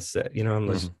Obama said, I'm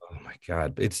like, oh my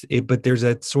God, but there's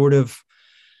that sort of,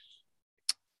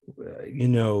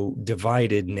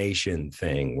 divided nation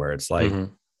thing where it's like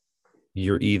Mhm.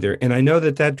 you're either, and I know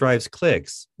that drives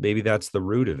clicks. Maybe that's the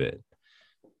root of it.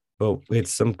 But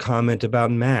it's some comment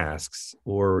about masks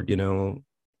or,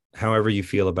 however you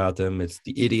feel about them. It's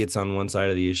the idiots on one side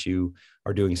of the issue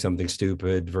are doing something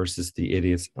stupid versus the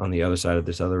idiots on the other side of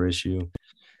this other issue.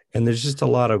 And there's just a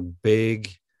lot of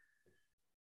big,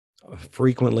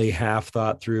 frequently half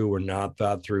thought through or not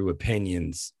thought through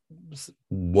opinions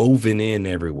woven in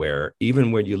everywhere,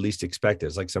 even when you least expect it.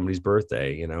 It's like somebody's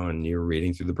birthday, and you're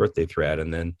reading through the birthday thread.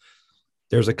 And then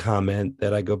there's a comment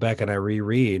that I go back and I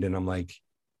reread and I'm like,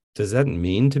 does that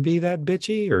mean to be that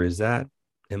bitchy, or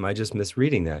am I just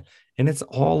misreading that? And it's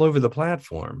all over the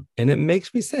platform and it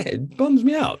makes me sad. It bums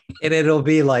me out. And it'll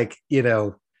be like,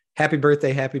 happy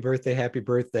birthday, happy birthday, happy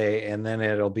birthday. And then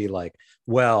it'll be like,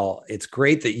 well, it's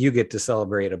great that you get to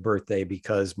celebrate a birthday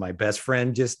because my best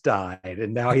friend just died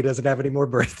and now he doesn't have any more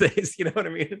birthdays. You know what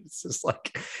I mean? It's just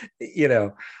like,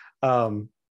 yeah,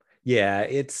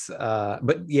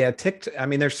 but yeah, TikTok, I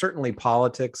mean, there's certainly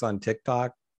politics on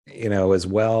TikTok, as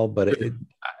well, but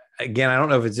again, I don't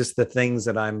know if it's just the things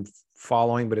that I'm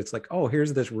following, but it's like, oh,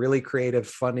 here's this really creative,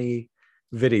 funny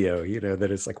video,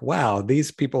 that it's like, wow,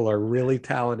 these people are really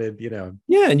talented,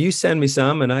 Yeah. And you send me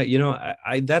some, and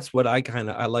I that's what I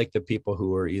like, the people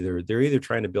who are they're either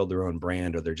trying to build their own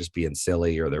brand or they're just being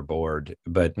silly or they're bored.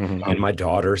 But and my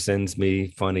daughter sends me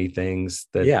funny things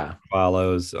that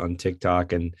follows on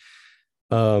TikTok. And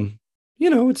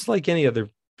it's like any other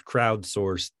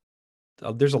crowdsourced.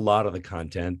 There's a lot of the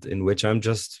content in which I'm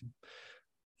just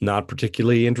not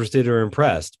particularly interested or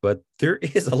impressed, but there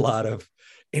is a lot of,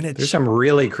 and there's some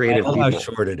really creative people. How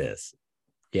short it is.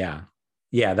 Yeah.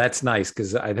 Yeah. That's nice.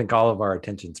 Cause I think all of our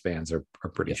attention spans are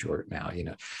pretty short now,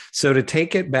 So to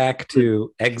take it back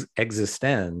to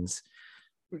Existenz,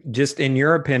 just in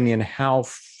your opinion, how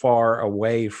far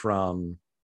away from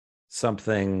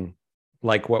something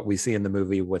like what we see in the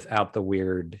movie without the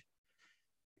weird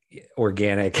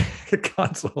organic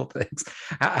console things,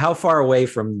 how far away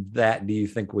from that do you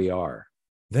think we are?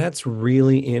 That's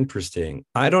really interesting.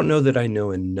 I don't know that I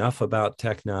know enough about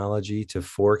technology to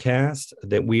forecast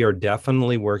that. We are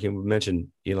definitely working. We mentioned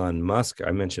Elon Musk.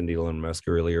 I mentioned Elon Musk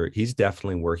earlier. He's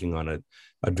definitely working on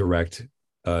a direct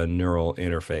neural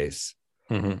interface.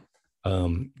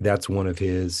 That's one of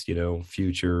his,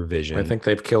 future vision. I think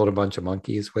they've killed a bunch of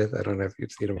monkeys with. I don't know if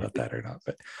you've seen about that or not,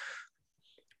 but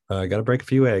got to break a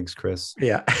few eggs, Chris.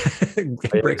 Yeah.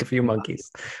 Break a few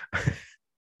monkeys.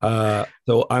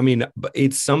 So, I mean,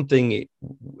 it's something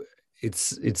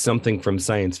from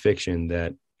science fiction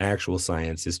that actual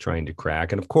science is trying to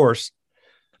crack. And of course,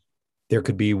 there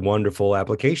could be wonderful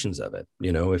applications of it.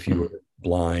 If you were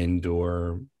blind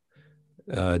or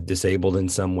disabled in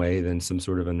some way, then some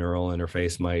sort of a neural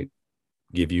interface might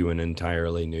give you an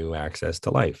entirely new access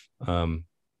to life.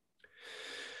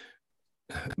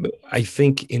 I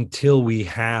think until we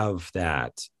have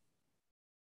that,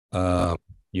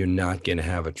 you're not going to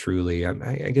have a truly,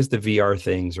 I guess the VR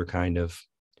things are kind of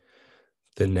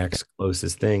the next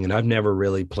closest thing. And I've never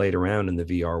really played around in the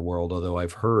VR world, although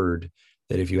I've heard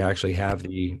that if you actually have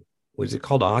what is it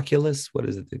called? Oculus? What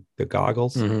is it? The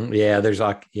goggles? Mm-hmm. Yeah,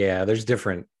 there's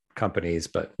different companies,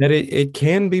 but that it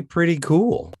can be pretty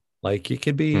cool. Like it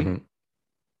could be,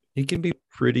 it can be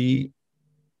pretty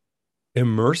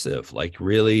immersive. Like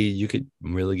really, you could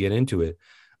really get into it.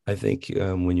 I think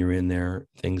when you're in there,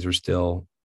 things are still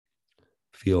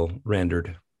feel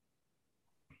rendered.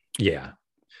 Yeah.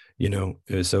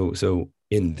 So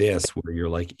in this, where you're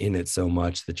like in it so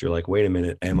much that you're like, wait a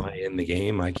minute, am I in the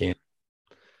game? I can't.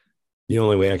 The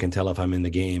only way I can tell if I'm in the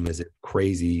game is if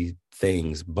crazy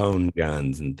things, bone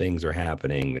guns and things are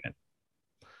happening.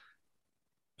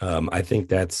 I think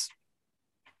that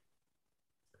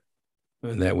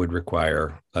would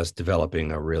require us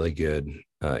developing a really good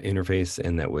interface,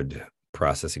 and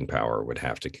processing power would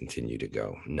have to continue to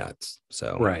go nuts.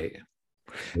 So right.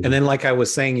 And then, like I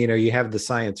was saying, you have the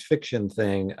science fiction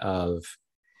thing of,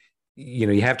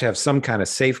 you have to have some kind of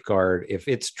safeguard if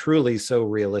it's truly so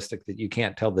realistic that you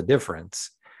can't tell the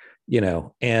difference,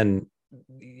 and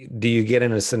do you get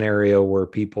in a scenario where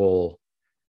people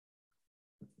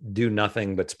do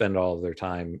nothing but spend all of their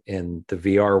time in the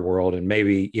VR world, and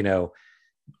maybe,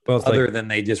 other than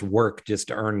they just work just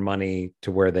to earn money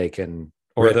to where they can,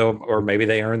 or maybe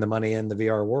they earn the money in the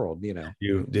VR world,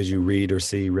 Did you read or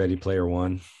see Ready Player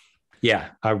One? Yeah,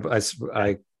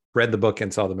 I read the book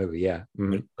and saw the movie. Yeah.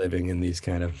 Mm-hmm. Living in these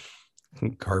kind of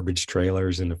garbage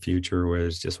trailers in the future where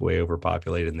it's just way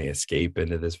overpopulated, and they escape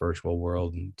into this virtual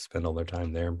world and spend all their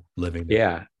time there living.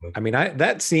 Yeah. I mean,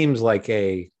 that seems like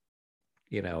a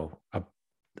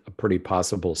a pretty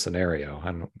possible scenario.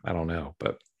 I don't know,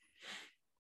 but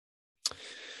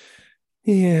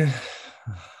Yeah.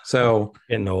 so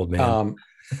Getting old, man.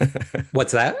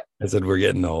 What's that? I said we're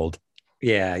getting old.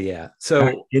 Yeah.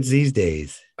 So Kids these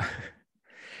days.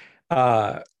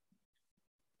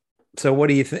 So what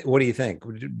do you think? What do you think?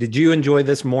 Did you enjoy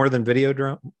this more than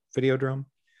Videodrome?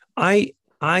 I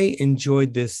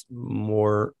enjoyed this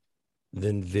more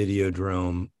than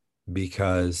Videodrome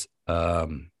because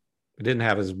it didn't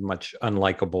have as much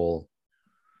unlikable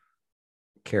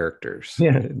characters.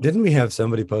 Yeah. Didn't we have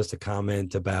somebody post a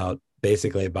comment about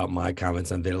my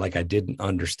comments on there? Like, I didn't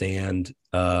understand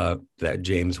that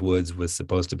James Woods was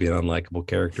supposed to be an unlikable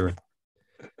character.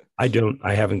 I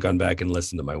haven't gone back and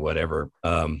listened to my whatever.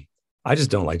 I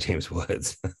just don't like James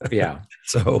Woods. Yeah.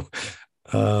 So,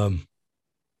 and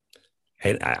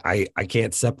I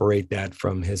can't separate that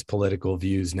from his political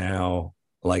views now.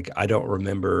 Like, I don't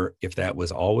remember if that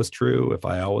was always true, if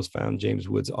I always found James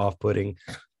Woods off-putting,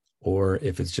 or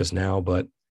if it's just now. But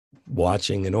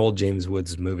watching an old James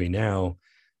Woods movie now,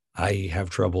 I have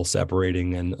trouble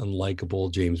separating an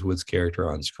unlikable James Woods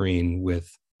character on screen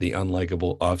with the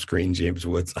unlikable off-screen James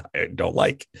Woods I don't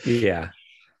like. Yeah.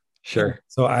 Sure.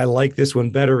 So I like this one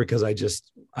better because I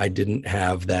didn't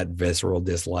have that visceral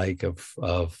dislike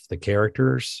of the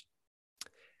characters.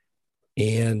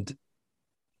 And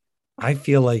I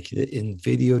feel like in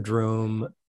Videodrome,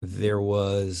 there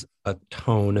was a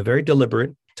very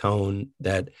deliberate tone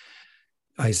that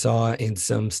I saw in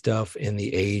some stuff in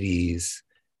the 80s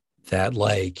that,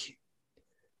 like,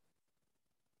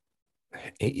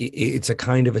 it's a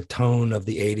kind of a tone of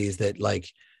the 80s that,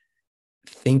 like,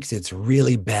 thinks it's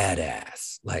really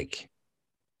badass. Like,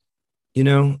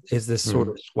 is this sort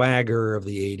of swagger of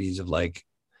the 80s of, like,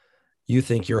 you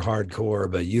think you're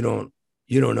hardcore, but you don't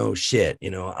know shit.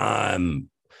 I'm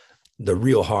the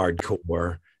real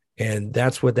hardcore. And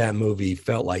that's what that movie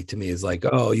felt like to me, is like,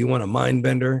 oh, you want a mind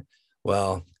bender?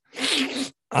 Well,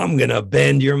 I'm going to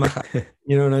bend your mind,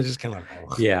 and I just kind of like,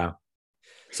 oh. Yeah.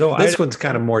 So this one's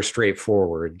kind of more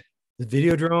straightforward. The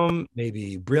Videodrome may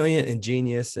be brilliant and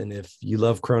genius. And if you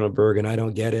love Cronenberg and I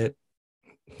don't get it,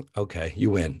 okay,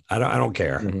 you win. I don't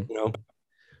care,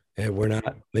 and we're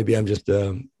not, maybe I'm just,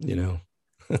 I'm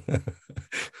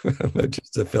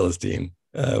just a Philistine.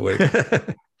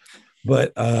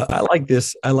 But I like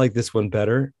this one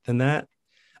better than that.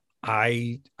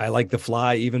 I like The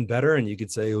Fly even better. And you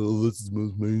could say, oh, this is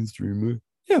most mainstream.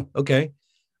 Yeah. Okay.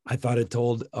 I thought it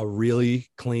told a really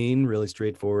clean, really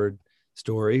straightforward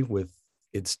story with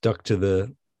it stuck to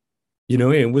the,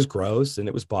 it was gross and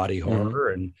it was body horror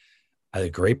and I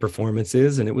had great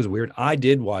performances and it was weird. I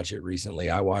did watch it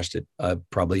recently. I watched it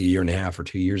probably a year and a half or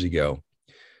 2 years ago.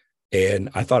 And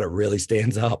I thought it really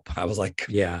stands up. I was like,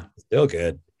 yeah, still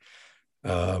good.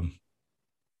 And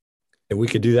we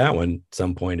could do that one at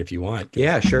some point if you want.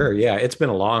 Yeah, sure. Yeah. It's been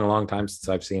a long, long time since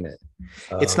I've seen it.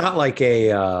 It's not like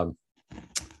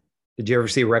did you ever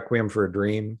see Requiem for a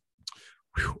Dream?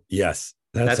 Yes.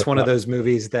 That's one of those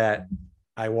movies that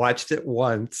I watched it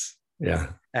once. Yeah.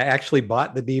 I actually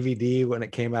bought the DVD when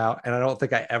it came out and I don't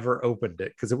think I ever opened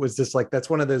it because it was just like, that's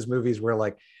one of those movies where,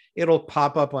 like, it'll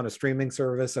pop up on a streaming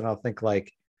service and I'll think,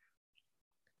 like,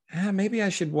 maybe I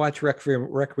should watch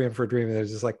Requiem for a Dream. And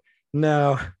it's just like,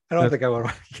 no, I don't think I want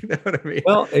to. You know what I mean?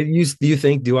 Well, do you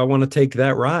think, do I want to take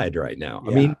that ride right now?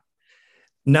 Yeah. I mean,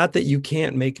 not that you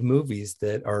can't make movies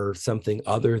that are something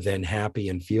other than happy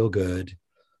and feel good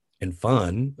and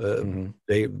fun.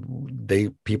 They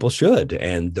people should,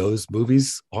 and those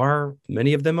movies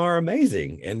many of them are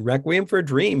amazing. And Requiem for a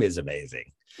Dream is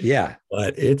amazing. Yeah,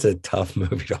 but it's a tough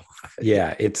movie to watch.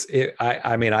 Yeah,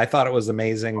 I mean, I thought it was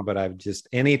amazing, but I've just,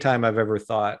 anytime I've ever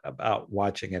thought about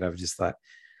watching it, I've just thought,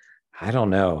 I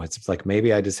don't know. It's like,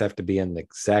 maybe I just have to be in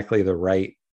exactly the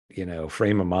right,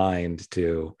 frame of mind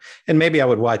to, and maybe I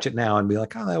would watch it now and be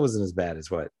like, oh, that wasn't as bad as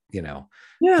what, Yeah.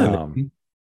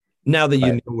 Now that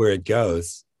you know where it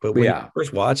goes, but when you're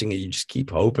first watching it, you just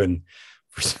keep hoping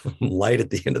for some light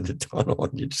at the end of the tunnel,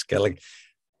 and you just get like,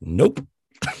 nope.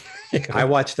 I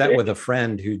watched that with a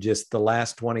friend who just the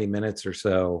last 20 minutes or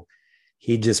so,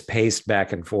 he just paced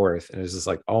back and forth, and it's just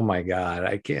like, oh my God,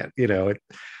 I can't,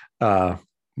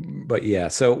 but yeah.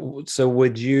 So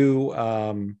would you,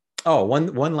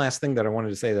 one last thing that I wanted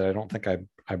to say that I don't think I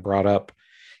brought up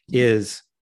is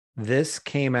this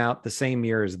came out the same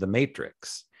year as The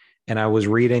Matrix. And I was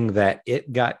reading that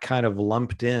it got kind of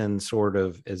lumped in sort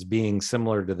of as being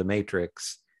similar to The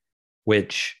Matrix,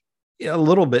 which a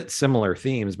little bit similar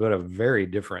themes, but a very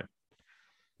different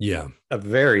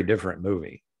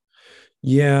movie.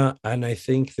 Yeah. And I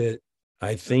think that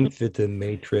The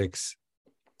Matrix,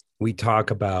 we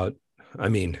talk about, I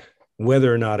mean,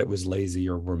 whether or not it was lazy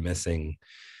or we're missing,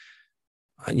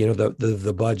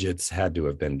 the budgets had to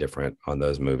have been different on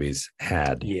those movies.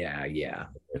 Yeah.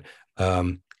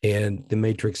 And The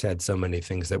Matrix had so many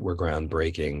things that were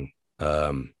groundbreaking.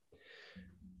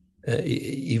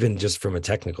 Even just from a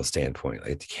technical standpoint,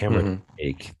 like the camera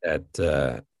take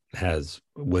that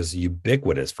was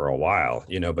ubiquitous for a while,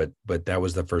 but that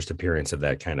was the first appearance of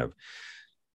that kind of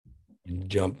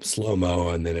jump slow-mo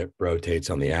and then it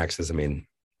rotates on the axis. I mean,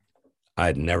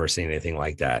 I'd never seen anything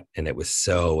like that, and it was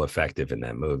so effective in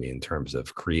that movie in terms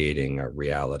of creating a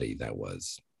reality that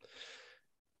was,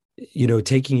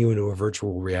 taking you into a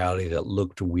virtual reality that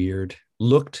looked weird,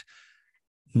 looked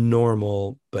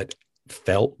normal, but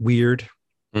felt weird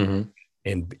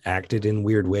and acted in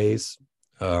weird ways.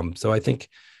 So I think,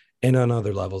 and on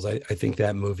other levels, I think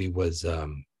that movie was,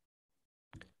 and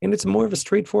it's more of a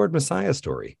straightforward Messiah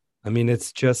story. I mean,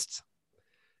 it's just,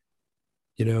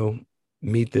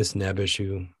 meet this Nebush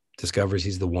who discovers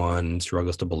he's the one,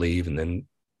 struggles to believe, and then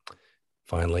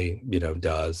finally,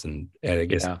 does. And I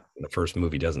guess the first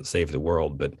movie doesn't save the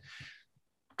world, but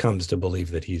comes to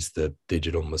believe that he's the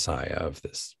digital Messiah of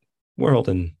this world.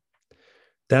 And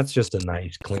that's just a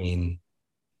nice, clean,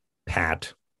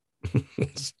 pat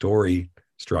story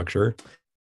structure.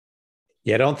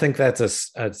 Yeah, I don't think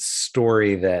that's a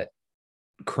story that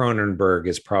Cronenberg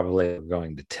is probably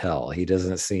going to tell. He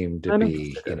doesn't seem to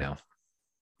be,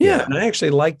 Yeah, and I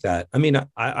actually like that. I mean,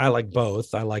 I like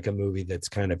both. I like a movie that's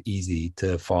kind of easy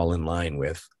to fall in line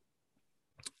with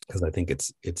because I think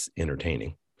it's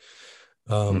entertaining.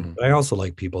 But I also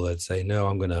like people that say, no,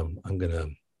 I'm gonna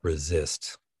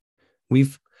resist.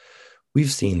 We've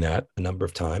seen that a number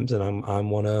of times, and I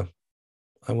want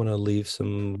to leave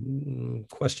some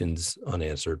questions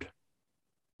unanswered.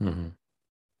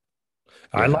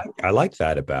 I like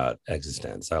that about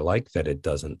Existence. I like that it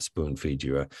doesn't spoon feed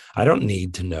you. I don't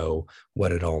need to know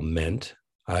what it all meant.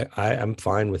 I'm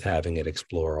fine with having it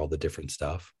explore all the different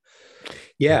stuff.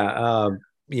 Yeah.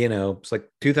 It's like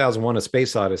 2001: A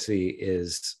Space Odyssey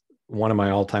is one of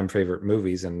my all-time favorite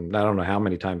movies. And I don't know how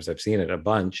many times I've seen it, a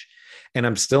bunch. And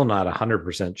I'm still not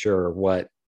 100% sure what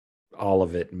all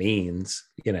of it means,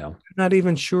 Not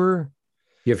even sure.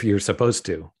 If you're supposed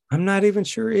to. I'm not even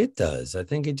sure it does. I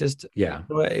think it just,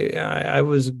 I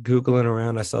was Googling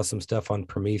around. I saw some stuff on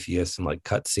Prometheus and like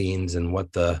cut scenes and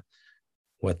what the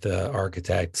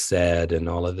architect said and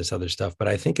all of this other stuff. But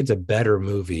I think it's a better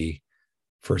movie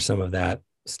for some of that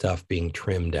stuff being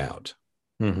trimmed out.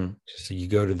 So you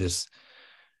go to this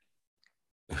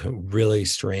really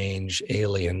strange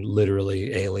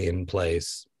literally alien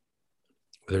place.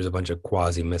 There's a bunch of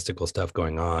quasi mystical stuff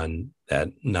going on that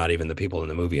not even the people in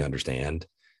the movie understand.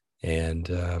 And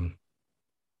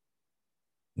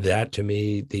that, to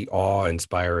me, the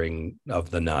awe-inspiring of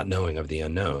the not knowing of the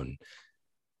unknown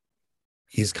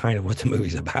is kind of what the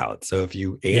movie's about. So if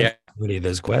you answer any of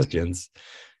those questions,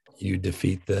 you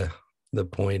defeat the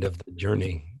point of the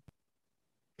journey.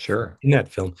 Sure. In that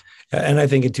film. And I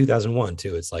think in 2001,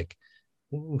 too, it's like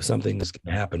something is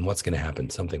going to happen. What's going to happen?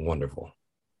 Something wonderful.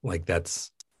 Like that's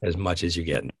as much as you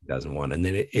get in 2001. And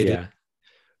then it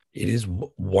is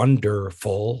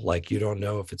wonderful. Like you don't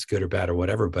know if it's good or bad or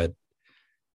whatever, but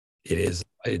it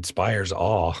inspires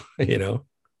awe, I don't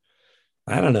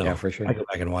know. Yeah, for sure. I go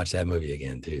back and watch that movie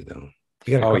again too, though.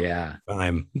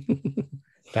 Time.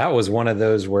 That was one of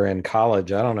those where in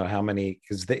college, I don't know how many,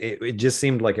 because it just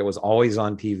seemed like it was always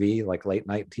on TV, like late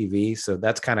night TV. So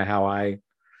that's kind of how I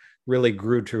really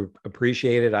grew to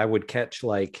appreciate it. I would catch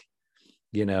the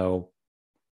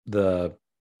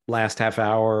last half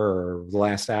hour or the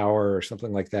last hour or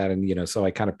something like that. And, so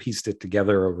I kind of pieced it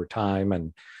together over time.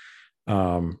 And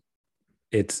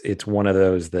it's one of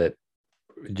those that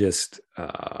just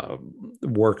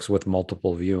works with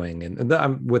multiple viewing.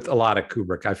 And with a lot of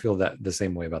Kubrick, I feel that the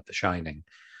same way about The Shining,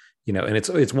 and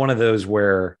it's one of those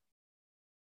where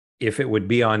if it would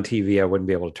be on TV, I wouldn't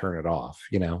be able to turn it off,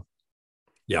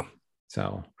 Yeah.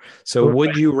 So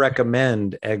would you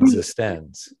recommend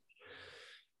Existence?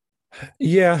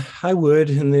 Yeah, I would.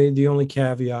 And the only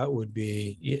caveat would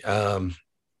be,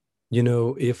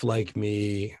 if like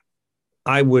me,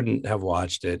 I wouldn't have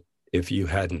watched it if you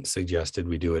hadn't suggested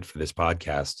we do it for this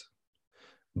podcast.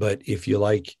 But if you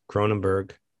like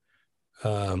Cronenberg,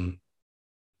 then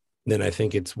I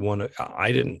think it's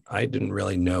I didn't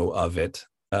really know of it.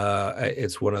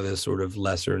 It's one of the sort of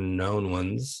lesser known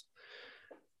ones.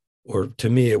 Or to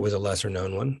me, it was a lesser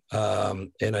known one.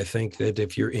 And I think that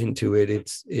if you're into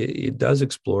it, it does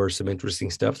explore some interesting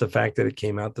stuff. The fact that it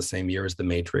came out the same year as The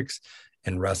Matrix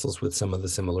and wrestles with some of the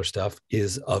similar stuff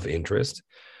is of interest.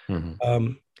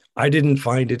 I didn't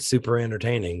find it super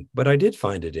entertaining, but I did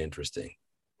find it interesting.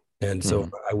 And so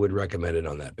I would recommend it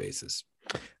on that basis.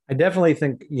 I definitely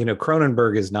think,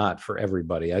 Cronenberg is not for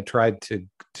everybody. I tried to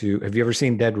have you ever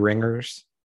seen Dead Ringers?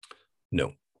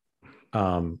 No.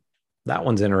 That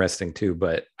one's interesting too,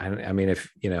 but I mean,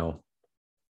 if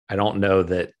I don't know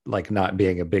that, like, not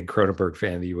being a big Cronenberg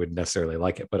fan, you would necessarily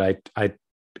like it, but I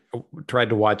tried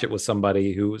to watch it with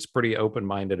somebody who was pretty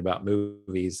open-minded about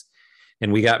movies,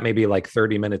 and we got maybe like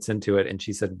 30 minutes into it, and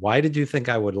she said, "Why did you think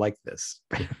I would like this?"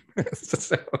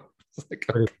 So it's like,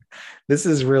 okay, this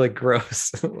is really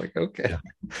gross. I'm like, okay. Yeah.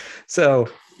 So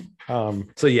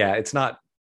yeah,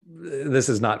 this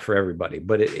is not for everybody,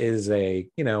 but it is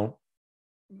you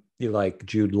like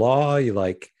Jude Law, you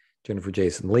like Jennifer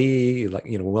Jason Leigh, you like,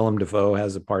 Willem Dafoe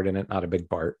has a part in it, not a big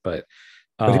part, but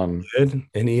good.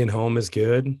 And Ian Holm is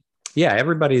good. Yeah,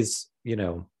 everybody's,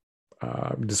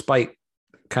 despite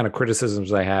kind of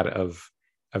criticisms I had of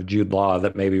Jude Law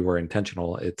that maybe were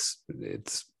intentional,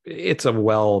 it's a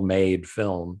well-made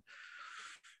film.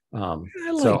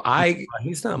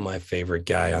 He's not my favorite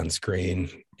guy on screen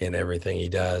in everything he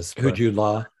does. Who, Jude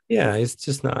Law? Yeah, he's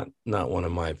just not one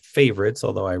of my favorites,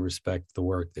 although I respect the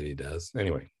work that he does.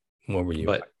 Anyway, what were you?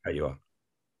 But cut you off.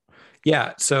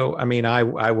 Yeah, so I mean, I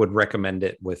would recommend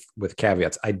it with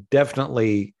caveats. I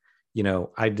definitely,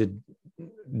 I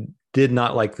did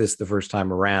not like this the first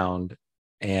time around,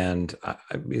 and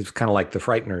it's kind of like the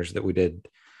Frighteners that we did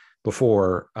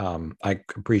before. I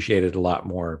appreciated a lot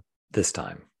more this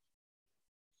time.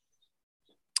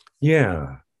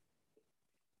 Yeah.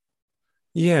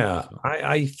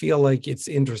 I feel like it's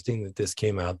interesting that this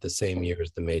came out the same year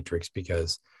as The Matrix,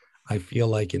 because I feel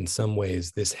like in some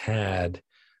ways this had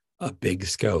a big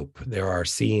scope. There are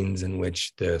scenes in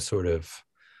which the sort of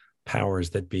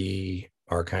powers that be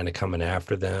are kind of coming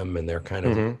after them, and they're kind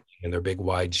of in their big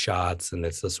wide shots, and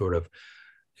it's the sort of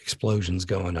explosions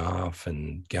going off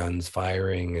and guns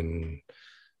firing and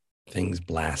things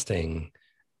blasting.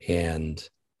 And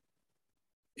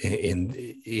in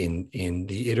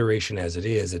the iteration as it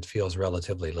is, it feels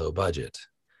relatively low budget,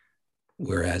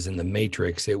 whereas in The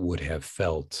Matrix it would have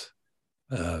felt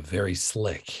very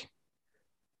slick.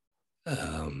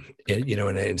 And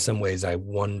in some ways I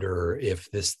wonder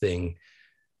if this thing,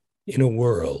 in a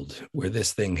world where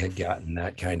this thing had gotten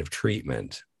that kind of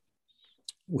treatment,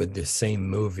 with the same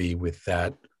movie with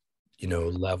that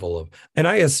level of, and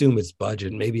I assume it's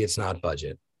budget, maybe it's not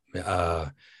budget,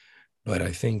 but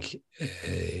I think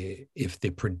if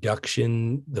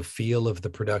the feel of the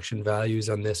production values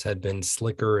on this had been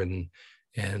slicker and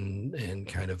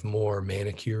kind of more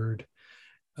manicured,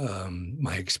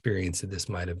 my experience of this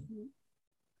might have,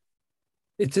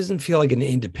 it doesn't feel like an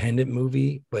independent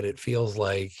movie, but it feels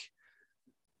like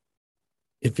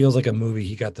a movie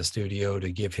he got the studio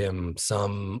to give him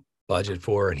some budget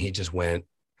for, and he just went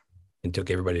and took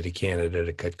everybody to Canada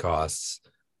to cut costs,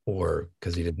 or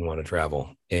because he didn't want to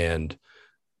travel. And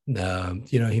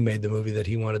he made the movie that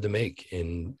he wanted to make.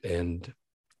 And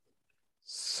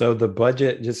so the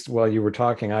budget, just while you were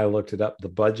talking, I looked it up. The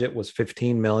budget was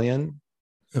 15 million.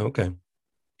 Okay.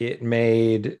 It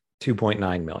made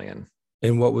 2.9 million.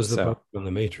 And what was the budget on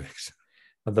The Matrix?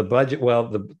 The budget,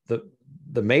 well,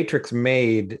 the Matrix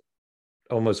made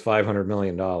almost $500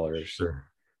 million. Sure.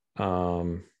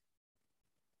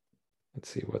 Let's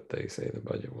see what they say the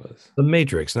budget was. The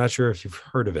Matrix. Not sure if you've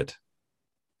heard of it.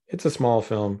 It's a small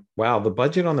film. Wow, the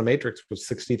budget on The Matrix was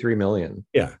 63 million.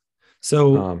 Yeah.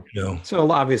 So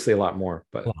so obviously a lot more,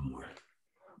 but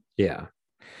yeah.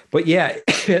 But yeah,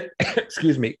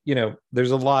 excuse me.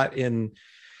 There's a lot in,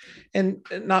 and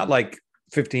not like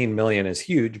 15 million is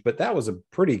huge, but that was a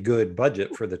pretty good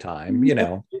budget for the time. You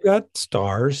got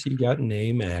stars, you got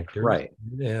name actors, right?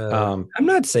 I'm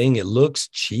not saying it looks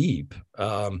cheap.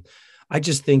 I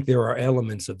just think there are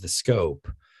elements of the scope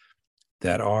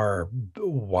that are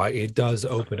why it does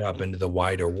open up into the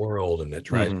wider world, and it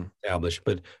tries to establish.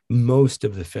 But most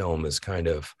of the film is kind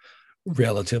of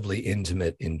relatively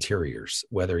intimate interiors,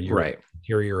 whether you're in the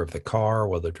interior of the car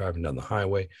while they're driving down the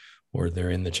highway, or they're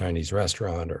in the Chinese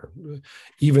restaurant, or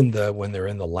even when they're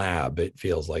in the lab, it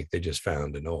feels like they just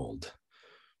found an old,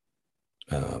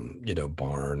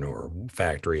 barn or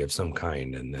factory of some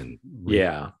kind, and then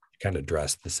kind of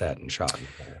dressed the set and shot.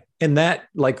 And that,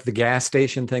 like the gas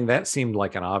station thing, that seemed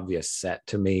like an obvious set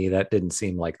to me. That didn't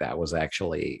seem like that was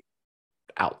actually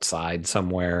outside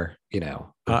somewhere.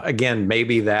 Again,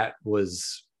 maybe that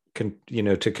was,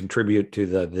 to contribute to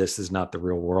this is not the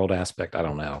real world aspect. I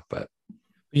don't know, but.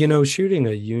 Shooting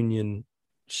a union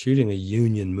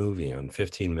movie on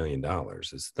 $15 million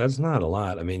that's not a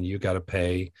lot. I mean, you got to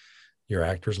pay your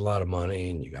actors a lot of money,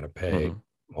 and you got to pay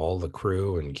all the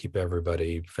crew and keep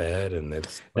everybody fed. And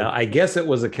it's Now, I guess it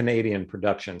was a Canadian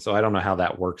production, so I don't know how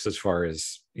that works as far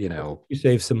as, you know. you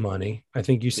save some money. I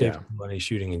think you save Yeah. some money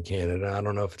shooting in Canada. I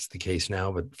don't know if it's the case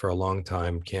now, but for a long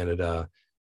time, Canada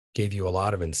gave you a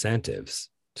lot of incentives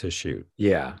to shoot.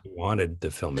 Yeah. You wanted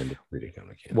the film industry to come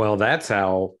to Canada. Well, that's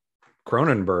how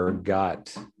Cronenberg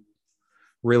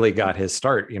really got his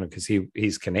start, you know, because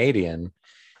he's Canadian.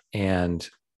 And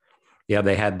yeah,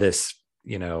 they had this,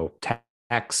 you know,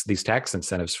 these tax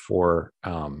incentives for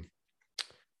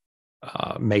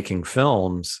making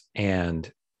films.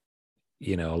 And,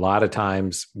 you know, a lot of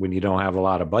times when you don't have a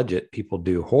lot of budget, people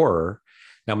do horror.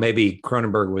 Now, maybe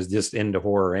Cronenberg was just into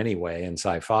horror anyway and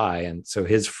sci-fi. And so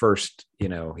his first, you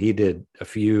know, he did a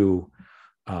few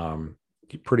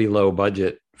pretty low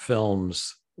budget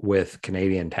films with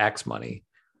Canadian tax money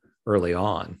early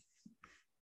on.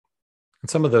 And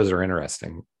some of those are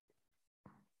interesting.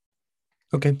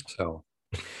 Okay.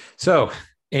 So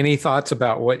any thoughts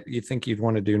about what you think you'd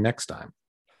want to do next time?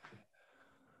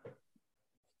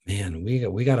 Man,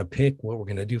 we got to pick what we're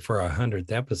going to do for our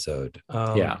 100th episode.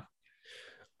 Yeah.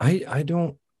 I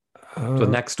don't. So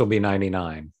next will be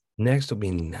 99. Next will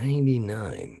be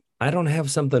 99. I don't have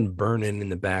something burning in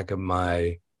the back of my.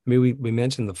 I mean, we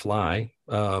mentioned The Fly.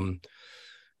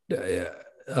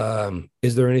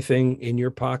 Is there anything in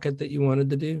your pocket that you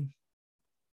wanted to do?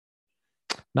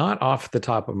 Not off the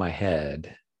top of my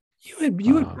head. You had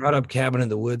brought up Cabin in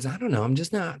the Woods. I don't know. I'm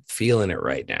just not feeling it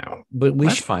right now. But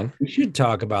That's fine. We should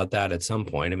talk about that at some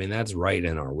point. I mean, that's right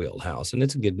in our wheelhouse, and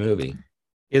it's a good movie.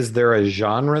 Is there a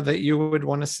genre that you would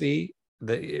want to see?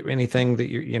 Anything that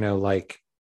you know, like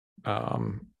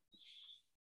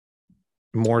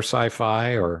more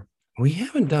sci-fi, or? We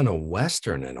haven't done a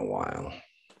Western in a while.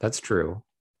 That's true.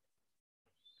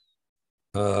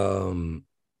 And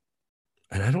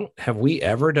have we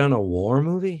ever done a war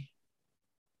movie?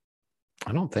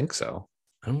 I don't think so.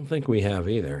 I don't think we have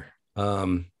either.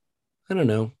 I don't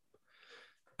know.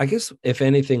 I guess if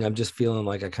anything, I'm just feeling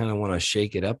like I kind of want to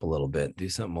shake it up a little bit, do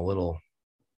something a little.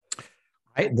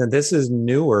 This is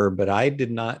newer, but I did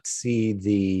not see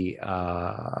the.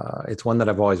 It's one that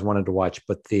I've always wanted to watch,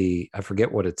 but I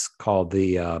forget what it's called.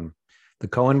 The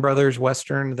Coen Brothers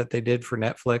Western that they did for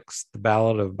Netflix, The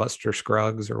Ballad of Buster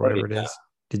Scruggs or whatever it is.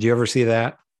 Did you ever see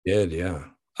that? Did, yeah.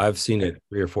 I've seen it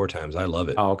 3 or 4 times. I love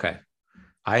it. Oh, okay.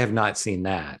 I have not seen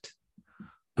that.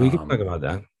 We can talk about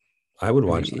that. I would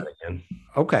watch that again.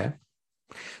 Okay.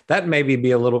 That maybe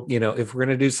be a little, you know, if we're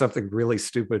going to do something really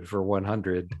stupid for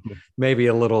 100, maybe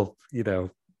a little, you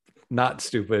know, not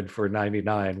stupid for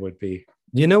 99 would be.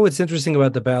 You know, what's interesting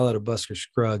about The Ballad of Buster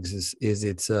Scruggs is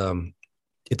it's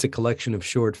a collection of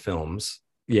short films.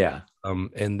 Yeah.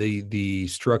 And the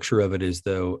structure of it is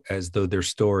as though they're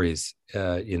stories.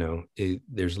 You know,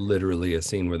 there's literally a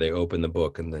scene where they open the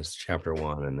book and there's chapter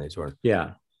 1 and they sort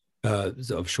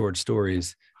of short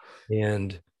stories.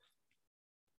 And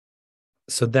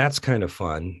so that's kind of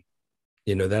fun.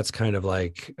 You know, that's kind of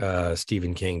like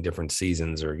Stephen King, different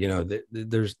seasons, or, you know,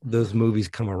 there's those movies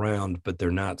come around, but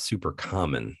they're not super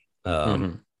common.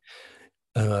 And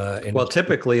well,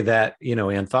 typically that, you know,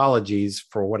 anthologies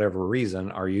for whatever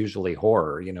reason are usually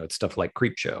horror. You know, it's stuff like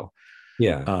Creepshow,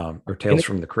 or Tales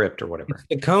from the Crypt or whatever. It's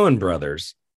the Coen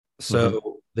Brothers,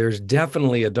 so there's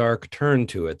definitely a dark turn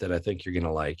to it that I think you're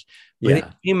gonna like. But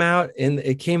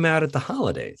it came out at the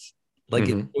holidays. Like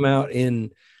it came out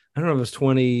in, I don't know if it was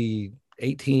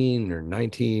 2018 or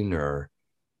 19 or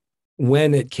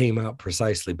when it came out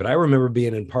precisely, but I remember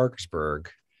being in Parkersburg,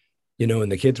 you know, and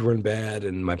the kids were in bed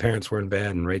and my parents were in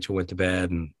bed and Rachel went to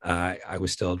bed and I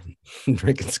was still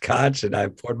drinking scotch and I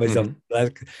poured myself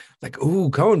like, ooh,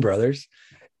 Coen Brothers,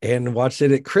 and watched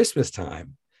it at Christmas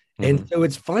time. And so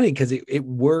it's funny because it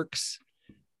works.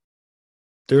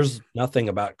 There's nothing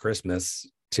about Christmas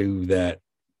to that,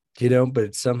 you know, but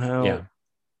it somehow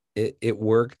it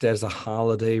worked as a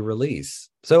holiday release.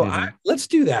 So let's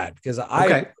do that because I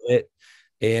love it,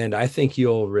 and I think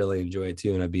you'll really enjoy it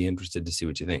too. And I'd be interested to see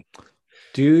what you think.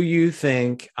 Do you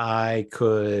think I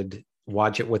could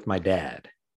watch it with my dad?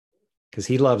 Because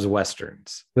he loves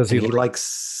Westerns. He likes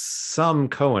some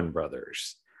Coen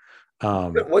Brothers.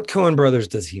 What Coen Brothers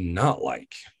does he not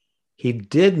like? He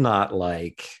did not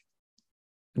like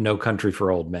No Country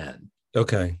for Old Men.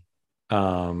 Okay.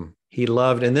 He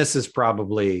loved, and this is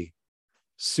probably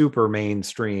super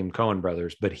mainstream Coen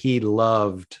Brothers, but he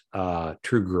loved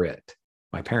True Grit.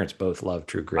 My parents both loved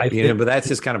True Grit, but that's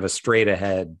just kind of a straight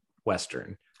ahead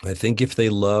Western. I think if they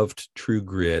loved True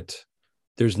Grit,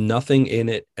 there's nothing in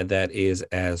it that is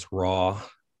as raw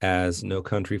as No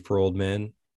Country for Old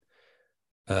Men.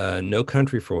 No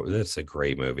Country for, that's a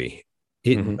great movie.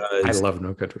 I love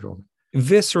No Country for Old Men.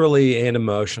 viscerally and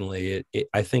emotionally,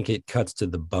 I think it cuts to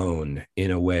the bone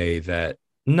in a way that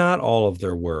not all of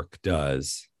their work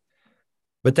does.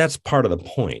 But that's part of the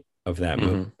point of that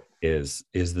movie is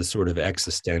the sort of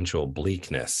existential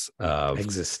bleakness of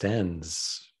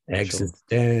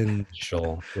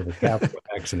existential with a capital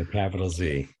X and a capital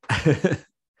Z.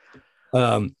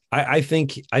 I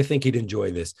think he'd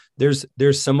enjoy this.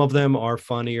 There's some of them are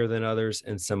funnier than others,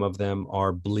 and some of them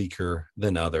are bleaker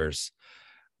than others.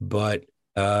 But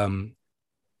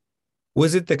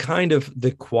was it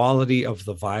the quality of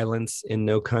the violence in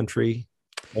No Country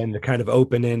and the kind of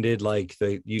open-ended, like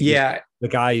the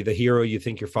guy, the hero you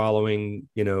think you're following,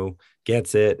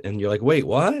 gets it, and you're like, wait,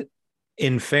 what?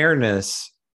 In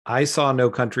fairness, I saw No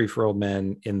Country for Old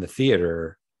Men in the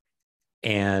theater,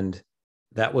 and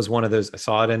that was one of those. I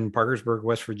saw it in Parkersburg,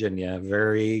 West Virginia,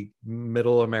 very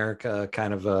middle America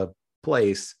kind of a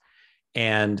place.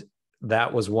 And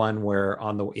that was one where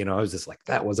I was just like,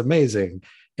 that was amazing.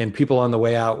 And people on the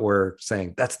way out were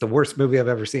saying, that's the worst movie I've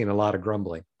ever seen. A lot of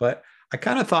grumbling. But I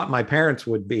kind of thought my parents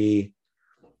would be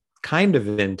kind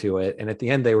of into it. And at the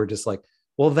end, they were just like,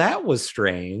 well, that was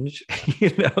strange.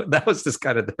 That was just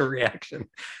kind of their reaction.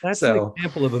 That's an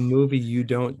example of a movie you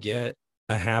don't get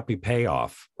a happy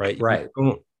payoff, right? Right.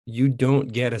 You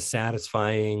don't get a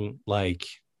satisfying, like,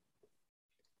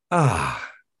 at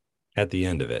the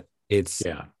end of it. It's,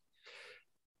 yeah.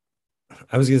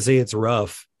 I was going to say it's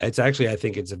rough. It's actually, I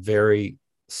think it's a very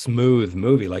smooth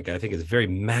movie. Like, I think it's a very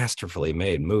masterfully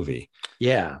made movie.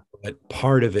 Yeah. But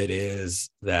part of it is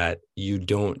that you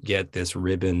don't get this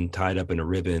ribbon tied up in a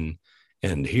ribbon.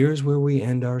 And here's where we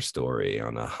end our story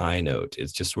on a high note.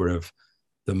 It's just sort of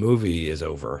the movie is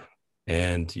over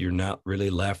and you're not really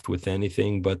left with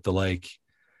anything but the, like,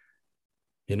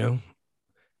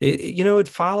 it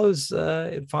follows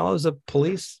a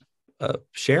police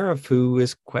sheriff who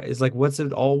is like, what's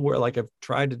it all where, like, I've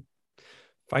tried to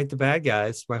fight the bad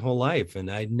guys my whole life and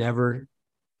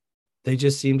they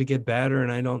just seem to get better,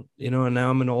 and I don't, and now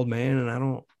I'm an old man and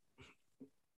I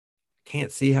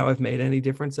can't see how I've made any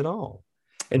difference at all.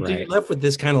 And right. You're left with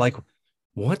this kind of like,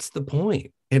 what's the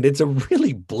point? And it's a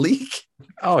really bleak.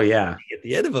 Oh yeah. At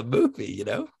the end of a movie,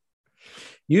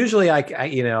 Usually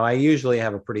I usually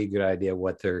have a pretty good idea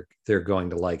what they're going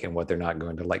to like and what they're not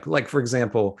going to like. Like, for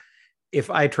example, if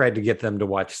I tried to get them to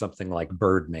watch something like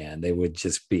Birdman, they would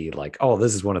just be like, "Oh,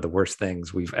 this is one of the worst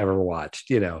things we've ever watched."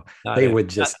 They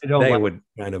would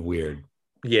kind of weird.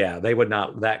 Yeah, they would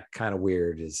not. That kind of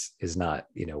weird is not,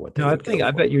 what they. No,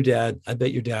 I bet your dad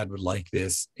would like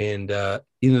this, and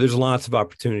there's lots of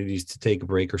opportunities to take a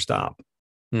break or stop.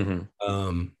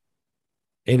 Mm-hmm.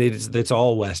 And it's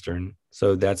all Western,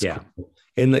 so that's cool.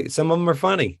 And some of them are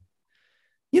funny.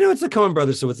 It's the Coen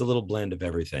Brothers, so it's a little blend of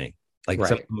everything. Like, right.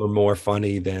 Some of them are more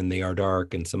funny than they are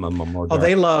dark, and some of them are more dark. Oh,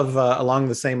 they love, along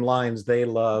the same lines, they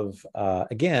love,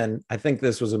 again, I think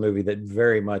this was a movie that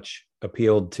very much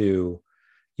appealed to,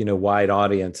 wide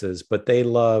audiences, but they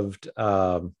loved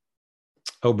Oh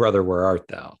Brother, Where Art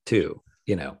Thou, too,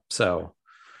 so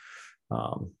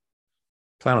I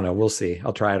don't know. We'll see.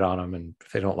 I'll try it on them, and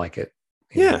if they don't like it,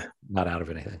 not out of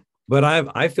anything. But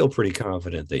I feel pretty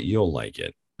confident that you'll like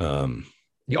it.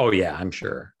 Oh, yeah, I'm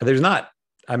sure.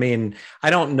 I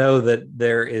don't know that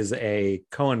there is a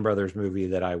Coen Brothers movie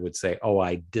that I would say, oh,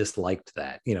 I disliked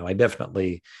that.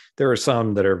 There are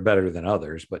some that are better than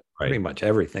others, but pretty much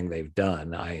everything they've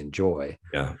done, I enjoy.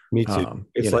 Yeah, me too.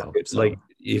 It's like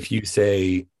if you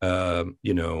say,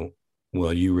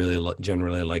 well, you really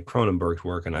generally like Cronenberg's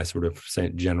work, and I sort of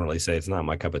generally say it's not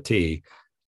my cup of tea.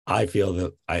 I feel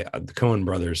that the Coen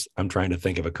Brothers, I'm trying to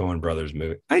think of a Coen Brothers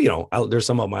movie. There's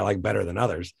some of them I like better than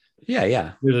others.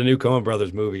 Yeah. There's a new Coen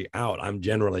Brothers movie out. I'm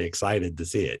generally excited to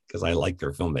see it because I like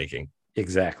their filmmaking.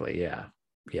 Exactly. Yeah.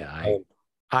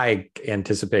 I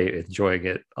anticipate enjoying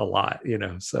it a lot,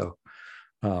 so.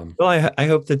 Well, I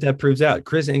hope that proves out.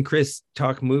 Chris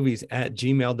talk movies at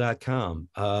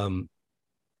gmail.com.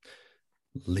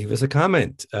 Leave us a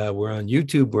comment. We're on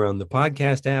YouTube. We're on the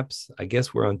podcast apps. I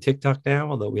guess we're on TikTok now,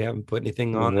 although we haven't put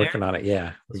anything on there. Working on it.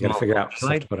 Yeah. We got to figure out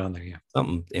stuff to put on there. Yeah.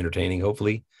 Something entertaining,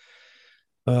 hopefully.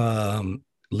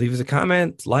 Leave us a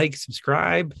comment, like,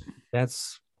 subscribe.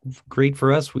 That's great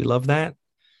for us. We love that.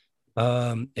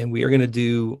 And we are going to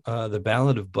do The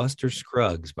Ballad of Buster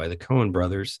Scruggs by the Coen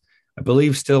Brothers. I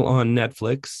believe still on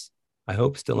Netflix. I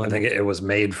hope still on. I think it was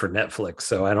made for Netflix,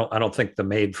 so I don't think the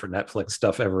made for Netflix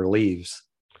stuff ever leaves.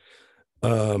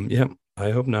 Yeah, I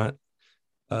hope not.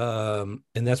 And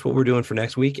that's what we're doing for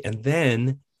next week. And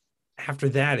then after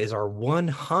that is our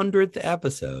 100th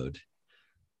episode.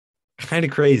 Kind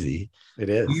of crazy. It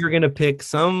is. We're gonna pick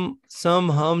some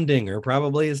humdinger,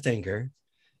 probably a stinker,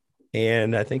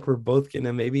 And I think we're both going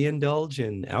to maybe indulge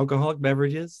in alcoholic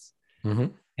beverages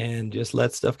and just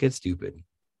let stuff get stupid.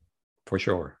 For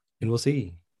sure. And we'll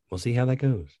see. We'll see how that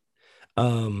goes.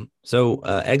 So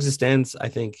Existence, I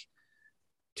think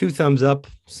 2 thumbs up,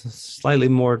 slightly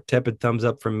more tepid thumbs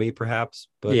up from me, perhaps.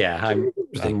 But yeah, I'm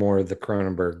more the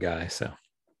Cronenberg guy. So,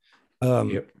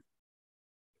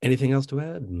 anything else to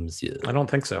add, monsieur? I don't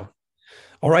think so.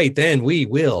 All right, then we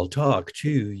will talk to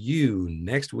you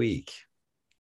next week.